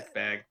a dick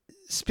bag.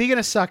 Speaking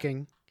of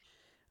sucking,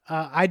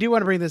 I do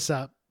want to bring this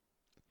up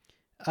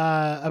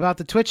about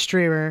the Twitch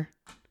streamer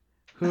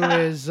who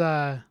is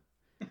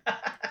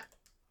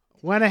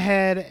went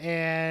ahead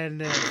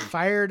and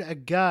fired a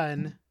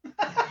gun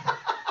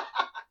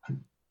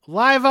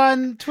live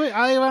on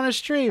a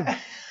stream.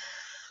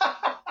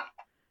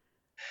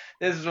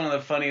 This is one of the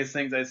funniest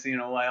things I've seen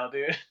in a while,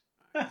 dude.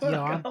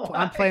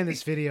 I'm playing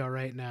this video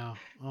right now.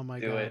 Oh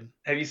my Do god. it.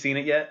 Have you seen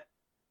it yet?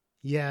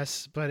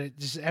 Yes, but it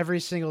just every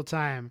single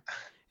time.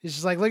 It's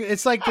just like, look,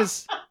 it's like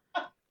this.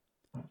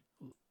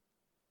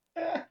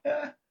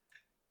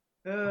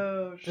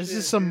 Oh, shit. This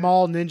is some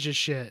mall ninja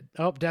shit.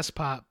 Oh,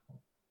 Despot.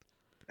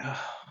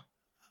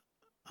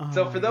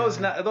 So for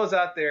those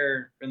out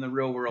there in the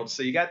real world,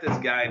 so you got this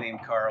guy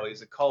named Carl.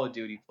 He's a Call of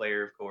Duty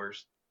player, of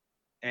course,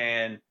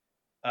 and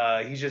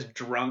he's just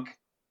drunk,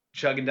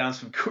 chugging down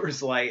some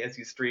Coors Light as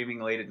he's streaming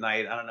late at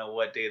night. I don't know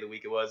what day of the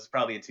week it was. It's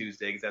probably a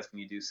Tuesday because that's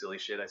when you do silly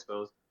shit, I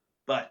suppose.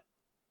 But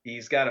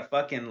he's got a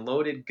fucking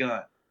loaded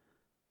gun,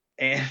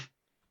 and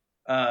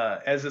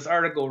as this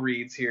article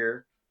reads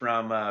here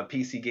from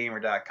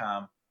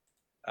PCGamer.com,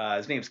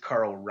 his name's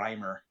Carl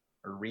Reimer.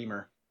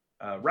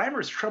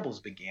 Reimer's troubles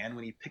began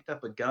when he picked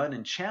up a gun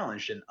and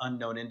challenged an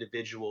unknown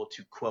individual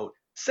to, quote,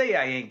 say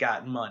I ain't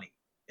got money,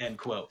 end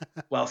quote,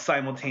 while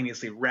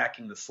simultaneously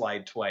racking the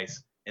slide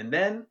twice. And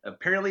then,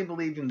 apparently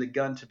believing the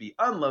gun to be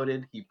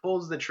unloaded, he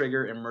pulls the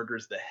trigger and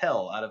murders the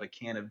hell out of a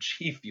can of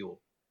G Fuel.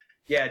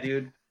 Yeah,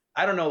 dude.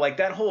 I don't know, like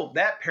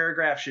that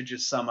paragraph should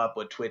just sum up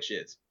what Twitch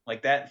is.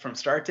 Like that from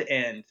start to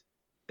end,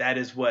 that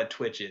is what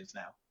Twitch is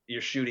now.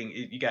 You're shooting,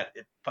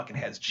 it fucking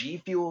has G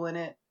Fuel in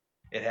it.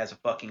 It has a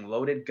fucking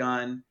loaded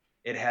gun.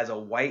 It has a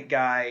white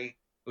guy,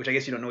 which I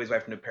guess you don't know he's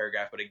right from the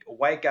paragraph, but a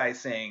white guy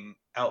saying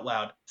out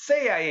loud,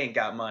 say I ain't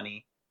got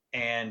money.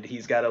 And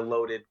he's got a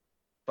loaded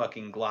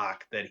fucking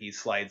Glock that he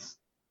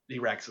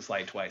racks the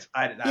slide twice.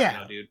 I don't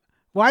know, dude.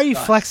 Why are you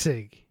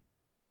flexing?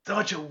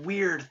 Such a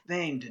weird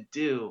thing to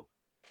do.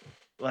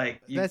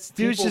 Like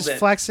dude's just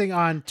flexing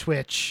on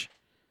Twitch.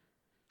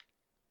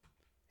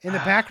 In the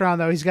background,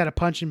 though, he's got a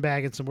punching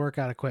bag and some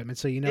workout equipment,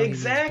 so you know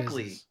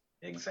exactly.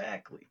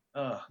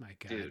 Oh my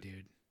god,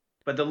 dude.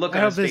 But the look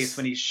on his face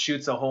when he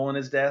shoots a hole in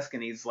his desk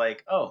and he's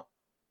like, "Oh,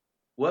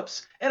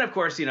 whoops!" And of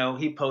course,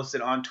 he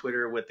posted on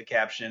Twitter with the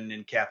caption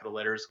in capital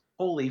letters,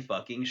 "Holy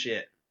fucking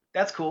shit!"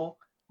 That's cool.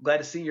 I'm glad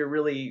to see you're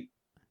really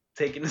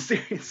taking it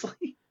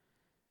seriously.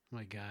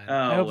 My god,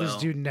 I hope this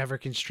dude never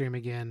can stream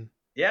again.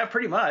 Yeah,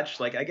 pretty much.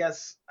 Like, I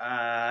guess,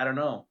 I don't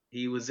know.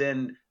 He was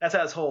that's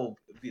how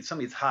some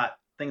of these hot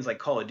things like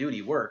Call of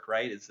Duty work,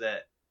 right? Is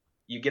that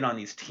you get on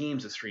these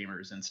teams of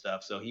streamers and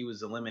stuff. So he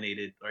was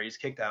eliminated, or he's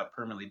kicked out,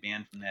 permanently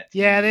banned from that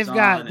team. Yeah,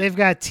 they've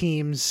got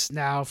teams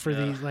now for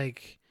the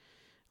like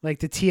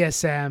the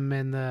TSM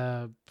and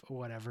the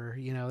whatever.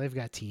 They've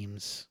got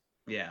teams.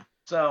 Yeah.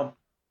 So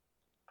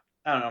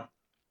I don't know.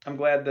 I'm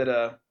glad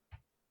that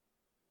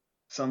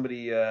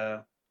somebody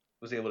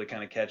was able to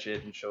kind of catch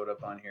it and showed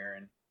up on here,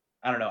 and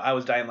I don't know. I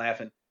was dying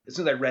laughing. As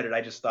soon as I read it,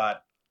 I just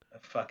thought a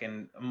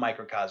fucking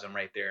microcosm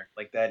right there.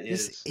 Like that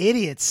is this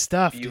idiot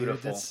stuff, beautiful.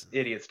 Dude. That's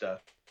idiot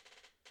stuff.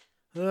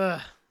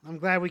 I'm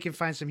glad we can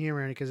find some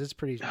humor in it because it's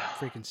pretty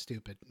freaking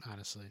stupid,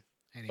 honestly.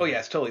 Anyway. Oh yeah,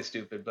 it's totally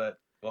stupid, but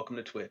welcome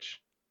to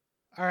Twitch.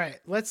 All right,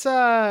 let's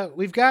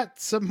we've got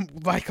some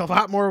like a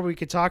lot more we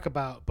could talk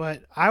about,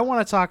 but I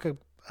want to talk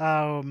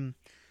we're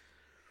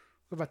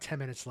about 10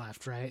 minutes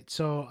left, right?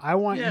 So I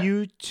want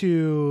you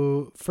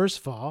to, first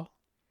of all,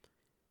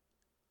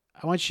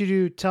 I want you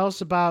to tell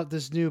us about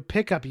this new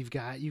pickup you've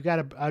got. You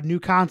got a new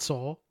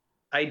console.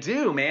 I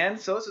do, man.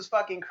 So this is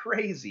fucking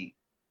crazy.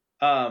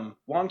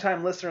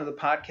 Longtime listener of the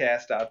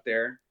podcast out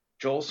there,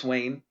 Joel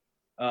Swain,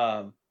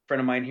 friend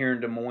of mine here in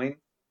Des Moines.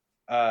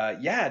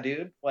 Yeah,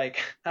 dude. Like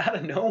out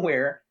of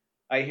nowhere,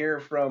 I hear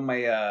from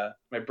my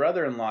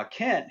brother-in-law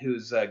Kent,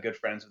 who's good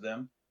friends with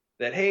him,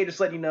 that hey, just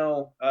let you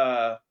know,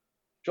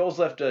 Joel's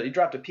he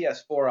dropped a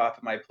PS4 off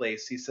at my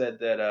place. He said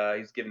that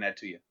he's giving that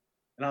to you,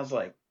 and I was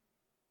like,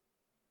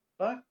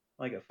 fuck,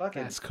 like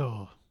that's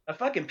cool. A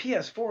fucking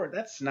PS4,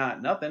 that's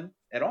not nothing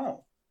at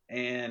all.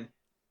 And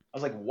I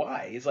was like,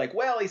 why? He's like,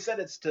 well, he said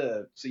it's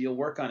so you'll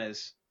work on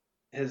his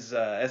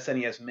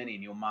SNES Mini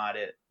and you'll mod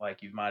it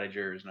like you've modded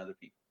yours and other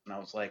people. And I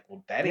was like,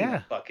 well, that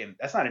ain't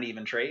that's not an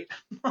even trade.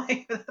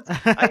 Like,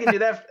 I can do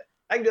that.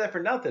 I can do that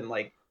for nothing.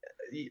 Like,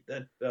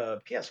 the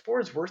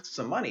PS4 is worth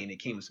some money, and it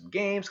came with some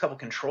games, a couple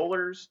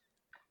controllers.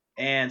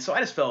 And so I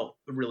just felt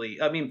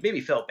maybe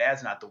felt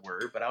bad's not the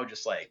word, but I was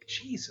just like,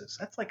 Jesus,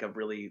 that's like a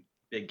really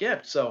big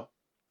gift. So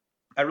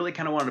I really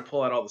kind of wanted to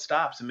pull out all the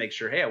stops and make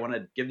sure, hey, I want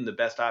to give them the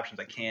best options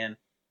I can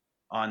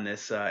on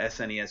this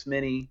SNES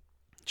Mini.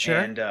 Sure.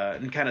 And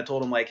kind of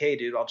told him like, hey,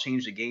 dude, I'll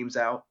change the games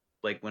out.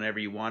 like whenever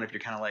you want. If you're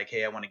kind of like,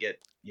 hey, I want to get,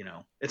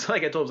 it's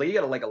like I told him, like you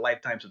got like a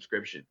lifetime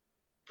subscription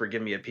for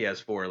giving me a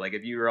PS4. Like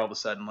if you were all of a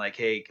sudden like,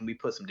 hey, can we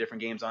put some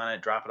different games on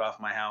it? Drop it off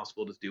my house.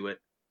 We'll just do it.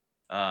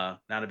 Not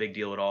a big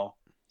deal at all.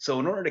 So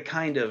in order to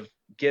kind of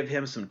give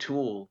him some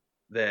tool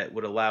that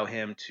would allow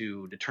him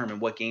to determine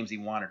what games he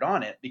wanted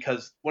on it,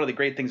 because one of the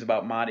great things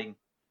about modding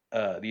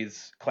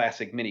these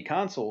classic mini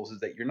consoles is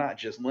that you're not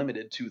just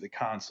limited to the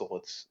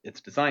console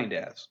it's designed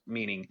as,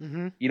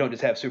 meaning you don't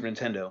just have Super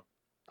Nintendo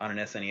on an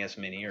SNES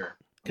Mini or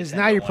because Nintendo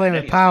now you're on playing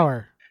an with NES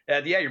power.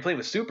 Mini. Yeah, you're playing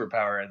with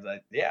superpower, and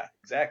yeah,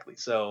 exactly.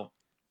 So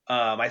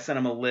I sent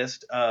him a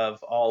list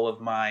of all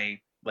of my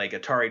like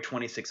Atari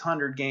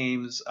 2600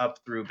 games up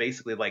through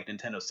basically like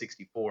Nintendo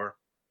 64,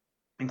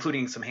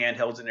 including some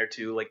handhelds in there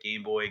too, like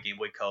Game Boy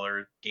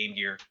Color, Game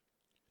Gear,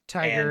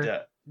 Tiger,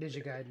 and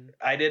Ninja Gaiden.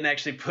 I didn't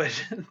actually put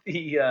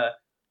the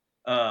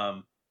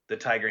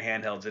Tiger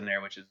handhelds in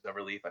there, which is a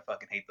relief. I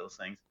fucking hate those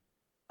things.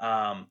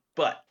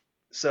 But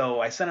so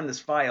I sent him this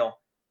file.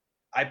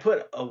 I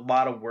put a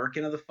lot of work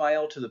into the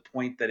file to the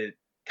point that it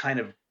kind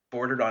of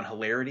bordered on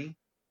hilarity.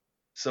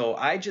 So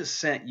I just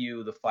sent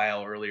you the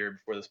file earlier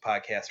before this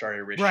podcast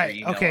started, Rich. Right.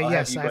 Your email. Okay. I'll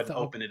Yes. have you I go have ahead to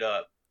and open it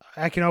up.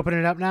 I can open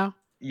it up now.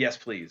 Yes,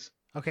 please.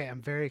 Okay.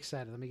 I'm very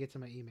excited. Let me get to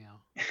my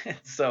email.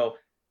 So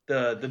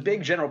the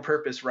big general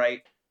purpose,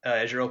 right,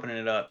 as you're opening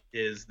it up,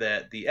 is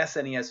that the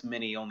SNES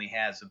Mini only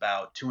has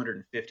about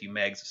 250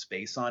 megs of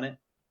space on it,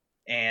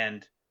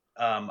 and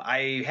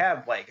I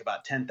have like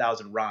about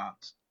 10,000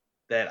 ROMs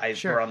that I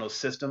store on those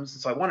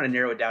systems, so I wanted to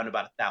narrow it down to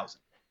about 1,000.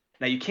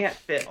 Now you can't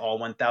fit all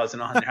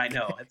 1,000 on there. I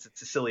know it's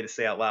silly to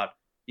say out loud.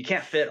 You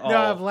can't fit all. No,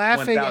 I'm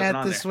laughing 1,000 at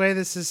on this there. way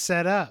this is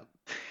set up.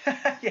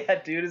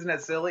 Yeah, dude, isn't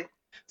that silly?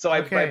 So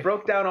I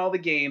broke down all the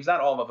games,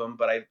 not all of them,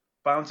 but I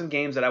found some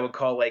games that I would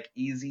call like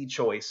easy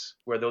choice,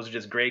 where those are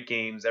just great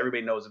games.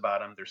 Everybody knows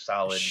about them. They're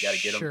solid. You got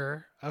to get them.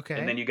 Sure. Okay.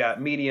 And then you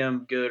got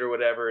medium, good, or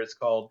whatever it's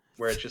called,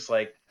 where it's just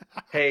like,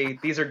 hey,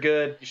 these are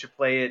good. You should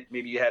play it.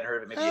 Maybe you hadn't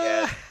heard of it. Maybe you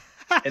had.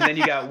 And then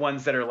you got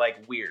ones that are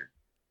like weird.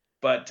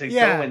 But to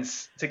go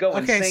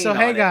insane. Okay, so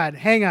hang on.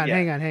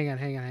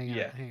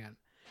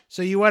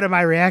 So you wanted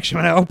my reaction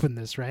when I opened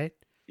this, right?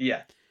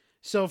 Yeah.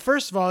 So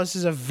first of all, this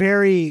is a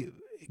very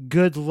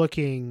good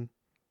looking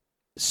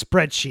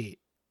spreadsheet.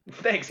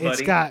 Thanks, buddy.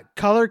 It's got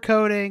color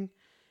coding.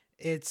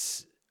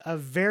 It's a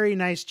very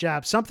nice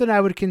job. Something I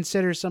would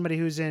consider somebody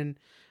who's in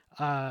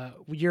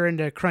you're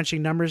into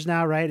crunching numbers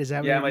now, right? Is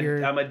that what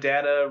you're I'm a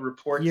data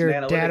reports you're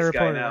and analytics data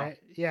reporter, guy now. right?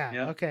 Yeah.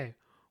 Yep. Okay.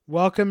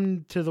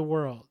 Welcome to the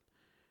world.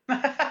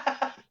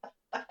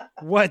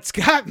 What's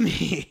got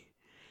me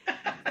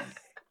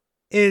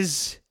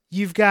is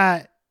you've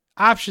got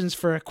options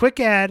for a quick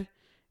add,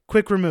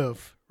 quick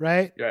remove,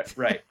 right?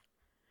 Right.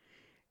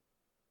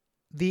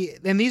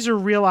 And these are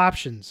real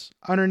options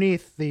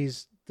underneath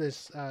this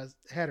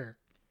header.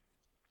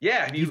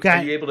 Yeah. Are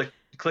you able to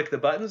click the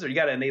buttons, or you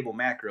got to enable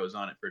macros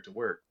on it for it to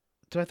work?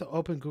 Do I have to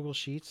open Google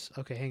Sheets?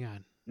 Okay, hang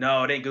on.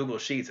 No, it ain't Google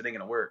Sheets. It ain't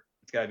gonna work.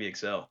 It's got to be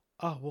Excel.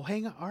 Oh, well,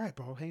 hang on. All right,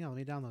 bro. Hang on. Let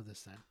me download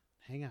this then.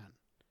 Hang on.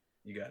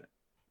 You got it.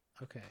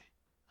 Okay.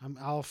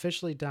 I'll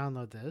officially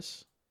download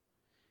this,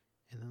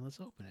 and then let's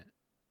open it.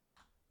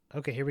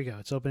 Okay, here we go.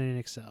 It's opening in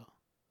Excel.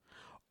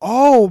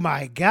 Oh,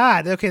 my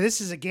God. Okay,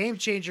 this is a game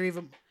changer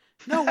even.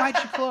 No, why'd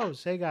you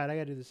close? Hey, God, I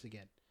got to do this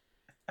again.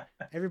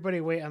 Everybody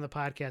wait on the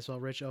podcast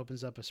while Rich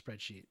opens up a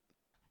spreadsheet.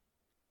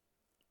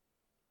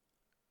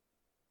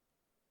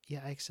 Yeah,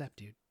 I accept,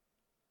 dude.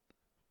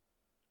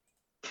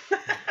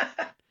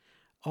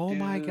 Oh,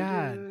 my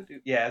God.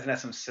 Yeah, isn't that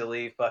some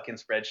silly fucking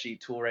spreadsheet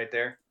tool right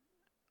there?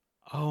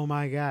 Oh,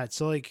 my God.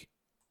 So, like,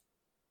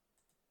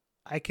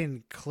 I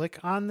can click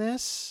on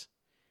this?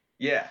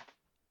 Yeah.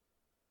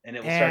 And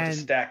it will start to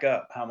stack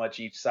up how much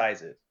each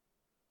size is.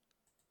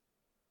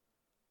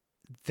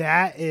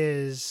 That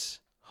is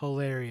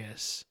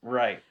hilarious.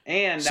 Right.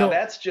 And now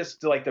that's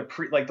just like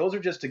those are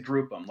just to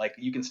group them. Like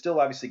you can still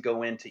obviously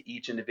go into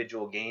each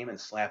individual game and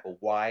slap a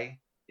Y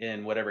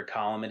in whatever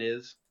column it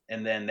is,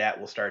 and then that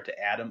will start to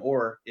add them.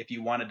 Or if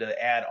you wanted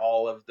to add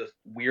all of the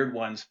weird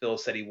ones Phil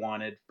said he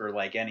wanted for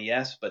like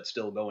NES, but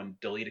still go and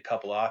delete a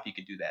couple off, you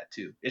could do that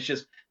too. It's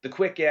just the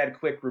quick add,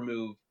 quick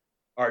remove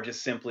are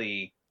just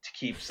simply to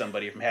keep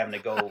somebody from having to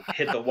go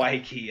hit the Y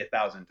key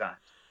 1,000 times.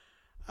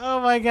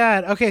 Oh my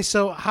God. Okay,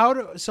 so how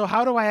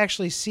do I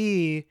actually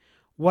see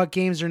what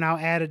games are now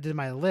added to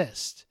my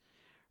list?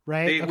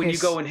 Right? When you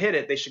go and hit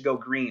it, they should go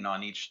green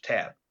on each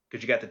tab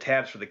because you got the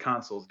tabs for the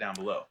consoles down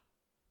below.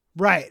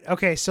 Right.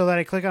 Okay, so that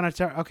I click on a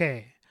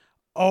okay.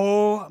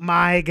 Oh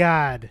my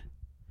God.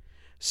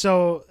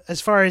 So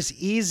as far as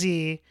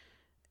easy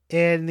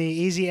in the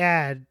easy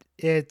add,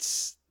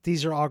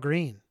 these are all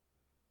green.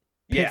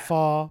 Yeah.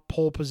 Pitfall,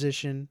 pole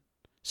position,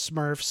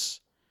 Smurfs.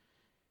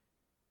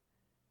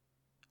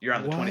 You're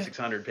on the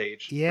 2600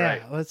 page.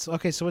 Yeah. Right. So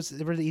what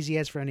are the easy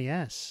ads for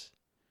NES?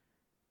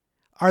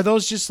 Are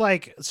those just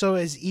like, so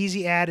is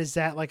easy ad, is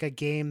that like a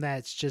game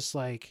that's just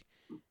like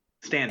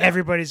stand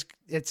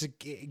it's a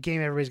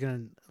game everybody's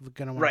gonna want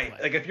to right play.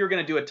 Like if you're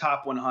gonna do a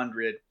top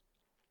 100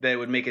 that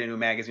would make it a new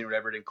magazine or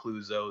whatever, it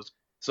includes those.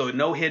 So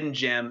no hidden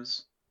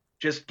gems,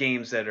 just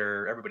games that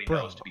are everybody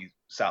Bro. knows to be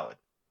solid.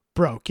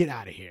 Bro, get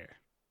out of here.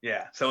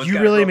 Yeah. So it's You got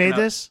it really broken made up.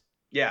 this?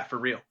 Yeah, for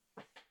real.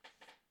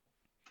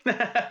 Dude,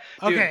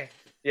 Okay.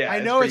 Yeah, I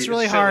know it's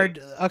really silly.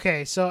 hard.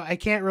 Okay, so I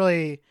can't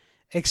really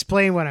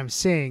explain what I'm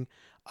seeing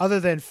other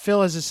than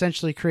Phil has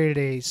essentially created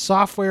a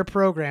software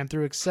program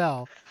through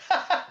Excel.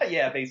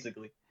 Yeah,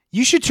 basically.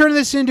 You should turn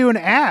this into an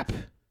app.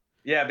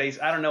 Yeah,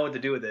 I don't know what to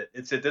do with it.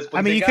 It's at this point.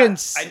 I mean, you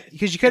couldn't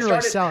because you couldn't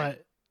really sell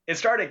it. It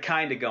started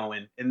kind of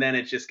going, and then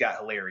it just got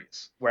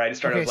hilarious. Where I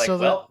just started Okay, like, so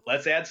well,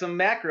 let's add some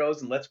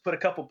macros and let's put a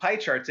couple pie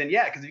charts in.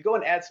 Yeah, because if you go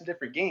and add some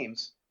different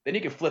games, then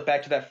you can flip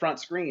back to that front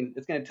screen.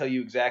 It's going to tell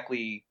you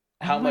exactly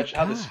how Oh my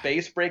how the God.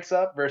 space breaks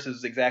up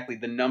versus exactly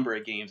the number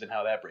of games and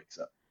how that breaks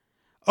up.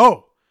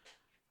 Oh,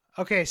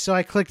 okay. So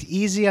I clicked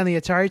easy on the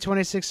Atari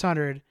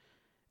 2600,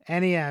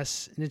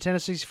 NES, Nintendo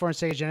 64, and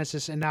Sega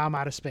Genesis, and now I'm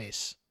out of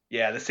space.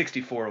 Yeah, the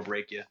 64 will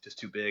break you. Just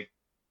too big.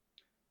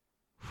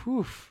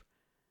 Whew.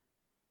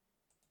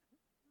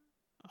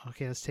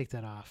 Okay, let's take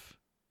that off.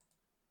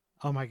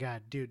 Oh my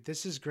God, dude,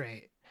 this is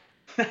great.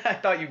 I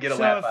thought you'd get a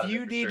So laugh out if of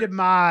you it.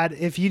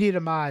 need a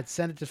mod,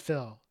 send it to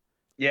Phil.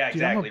 Yeah,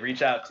 Dude, I'm exactly.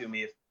 Reach out to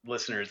me, if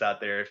listeners out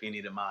there, if you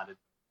need a mod.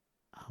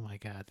 Oh my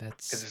God,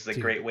 that's Because this is a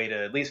dude, great way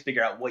to at least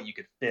figure out what you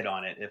could fit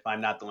on it. If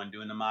I'm not the one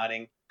doing the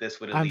modding, this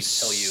would at I'm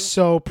least tell you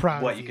so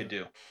proud what of you could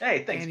do.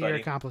 Hey, thanks, and your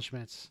buddy.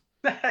 accomplishments.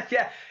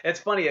 Yeah, it's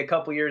funny. A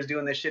couple years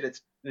doing this shit, it's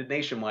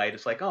nationwide.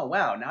 It's like, oh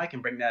wow, now I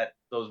can bring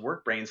those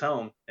work brains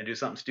home and do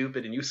something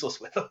stupid and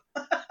useless with them.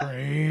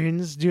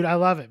 Brains, dude, I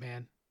love it,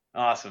 man.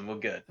 Awesome. Well,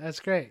 good.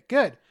 That's great.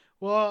 Good.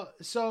 Well,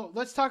 so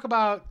let's talk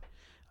about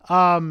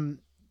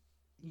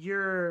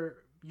your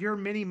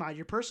mini mod,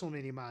 your personal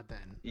mini mod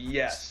then.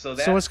 Yes. So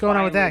what's going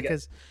on with that?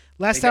 Because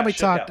last it time got we shook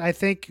talked, out. I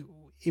think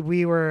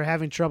we were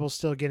having trouble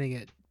still getting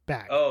it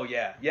back. Oh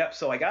yeah, yep.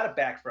 So I got it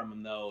back from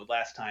him though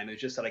last time. It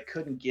was just that I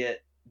couldn't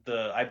get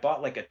I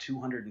bought like a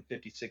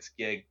 256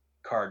 gig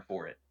card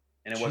for it,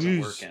 and it wasn't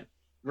Jeez. working.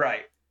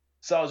 Right.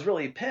 So I was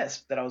really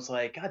pissed that I was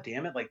like, God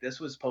damn it! Like this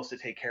was supposed to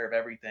take care of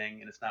everything,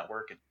 and it's not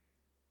working.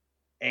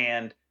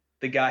 And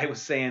the guy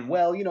was saying,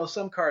 well,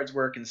 some cards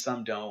work and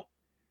some don't.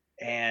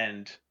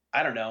 And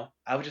I don't know.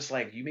 I was just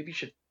like, you maybe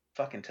should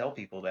fucking tell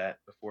people that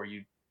before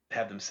you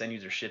have them send you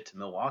their shit to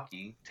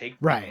Milwaukee. Take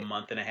Right. a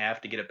month and a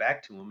half to get it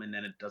back to them, and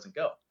then it doesn't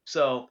go.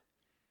 So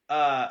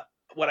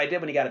what I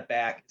did when he got it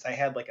back is I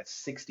had like a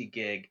 60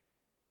 gig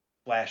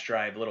flash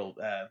drive, little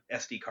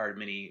SD card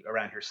mini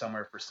around here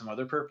somewhere for some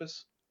other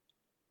purpose.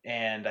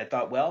 And I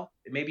thought, well,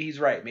 maybe he's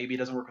right. Maybe it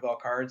doesn't work with all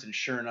cards. And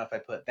sure enough, I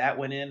put that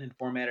one in and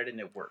formatted it, and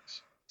it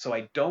works. So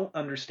I don't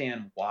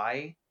understand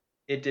why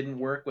it didn't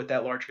work with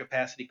that large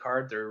capacity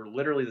card. They're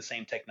literally the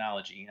same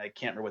technology. I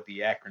can't remember what the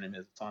acronym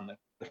is. It's on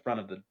the front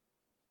of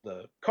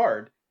the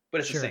card,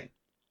 but it's Sure. the same,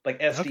 like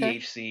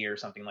SDHC or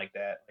something like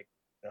that, like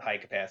the high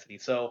capacity.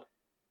 So,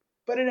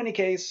 but in any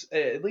case,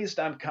 at least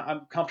I'm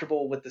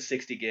comfortable with the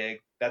 60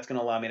 gig. That's going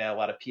to allow me to have a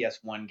lot of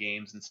PS1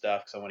 games and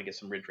stuff because I want to get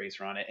some Ridge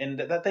Racer on it. And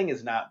that thing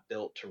is not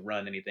built to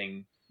run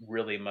anything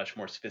really much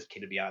more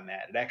sophisticated beyond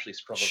that. It actually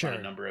struggles on a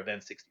Sure. number of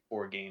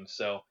N64 games.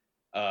 So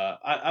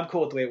I'm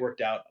cool with the way it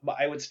worked out. But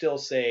I would still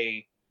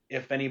say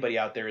if anybody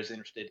out there is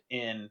interested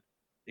in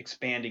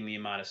expanding the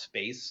amount of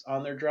space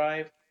on their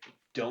drive,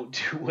 don't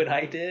do what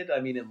I did. I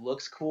mean, it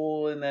looks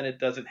cool and then it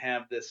doesn't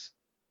have this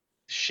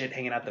shit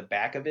hanging out the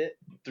back of it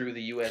through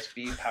the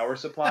USB power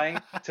supply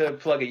to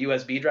plug a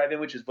USB drive in,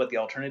 which is what the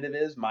alternative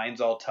is.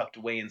 Mine's all tucked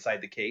away inside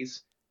the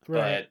case,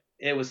 Right. but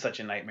it was such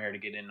a nightmare to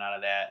get in and out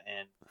of that.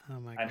 And Oh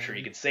my I'm sure God.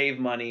 you could save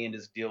money and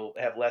just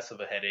have less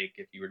of a headache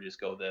if you were to just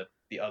go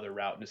the other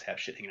route and just have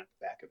shit hanging out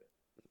the back of it.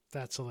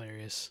 That's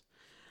hilarious.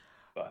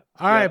 But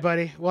All right,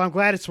 buddy. Well, I'm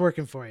glad it's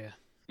working for you.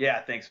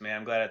 yeah, thanks, man.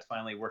 I'm glad it's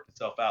finally worked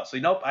itself out. So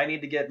nope, I need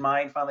to get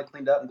mine finally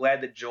cleaned up. I'm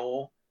glad that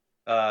Joel.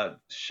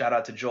 Shout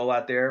out to Joel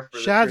out there. For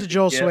the Shout out to thrifty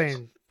Joel gift.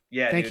 Swain.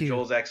 Yeah, Thank dude, you.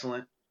 Joel's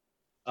excellent.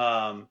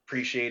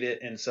 Appreciate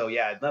it. And so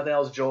yeah, nothing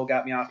else. Joel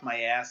got me off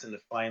my ass into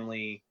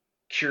finally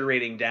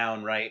curating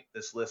down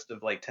this list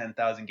of like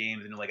 10,000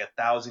 games into like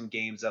 1,000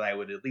 games that I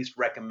would at least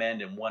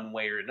recommend in one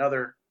way or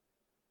another.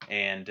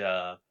 And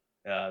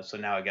so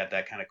now I got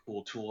that kind of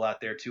cool tool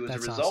out there too as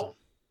That's a result. awesome.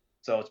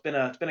 So it's been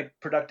a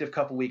productive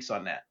couple weeks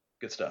on that.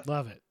 Good stuff.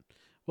 Love it.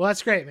 Well,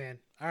 that's great, man.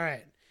 All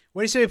right.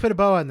 What do you say we put a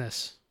bow on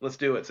this? Let's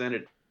do it. Send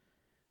it.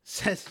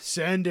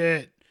 Send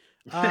it.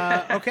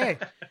 Okay.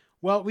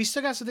 Well, we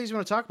still got some things we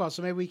want to talk about,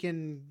 so maybe we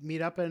can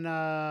meet up in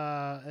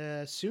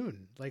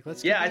soon. Like,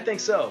 let's. Yeah, I think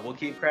so. We'll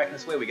keep cracking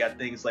this way. We got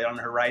things like on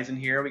the horizon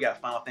here. We got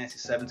Final Fantasy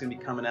VII is gonna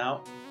be coming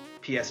out.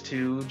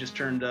 PS2 just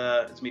turned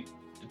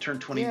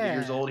turned 20 Yeah.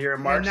 years old here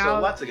in March. now- So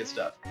lots of good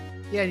stuff.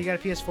 Yeah, you got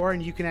a PS4,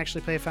 and you can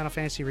actually play a Final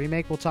Fantasy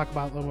remake. We'll talk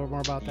about a little bit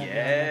more about that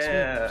next week.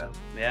 Yeah, So.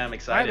 yeah, I'm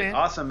excited. man.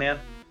 Awesome, man.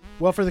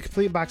 Well, for the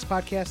Complete Box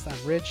Podcast,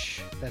 I'm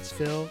Rich. That's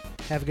Phil.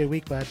 Have a good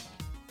week, bud.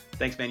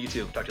 Thanks, man. You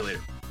too. Talk to you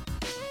later.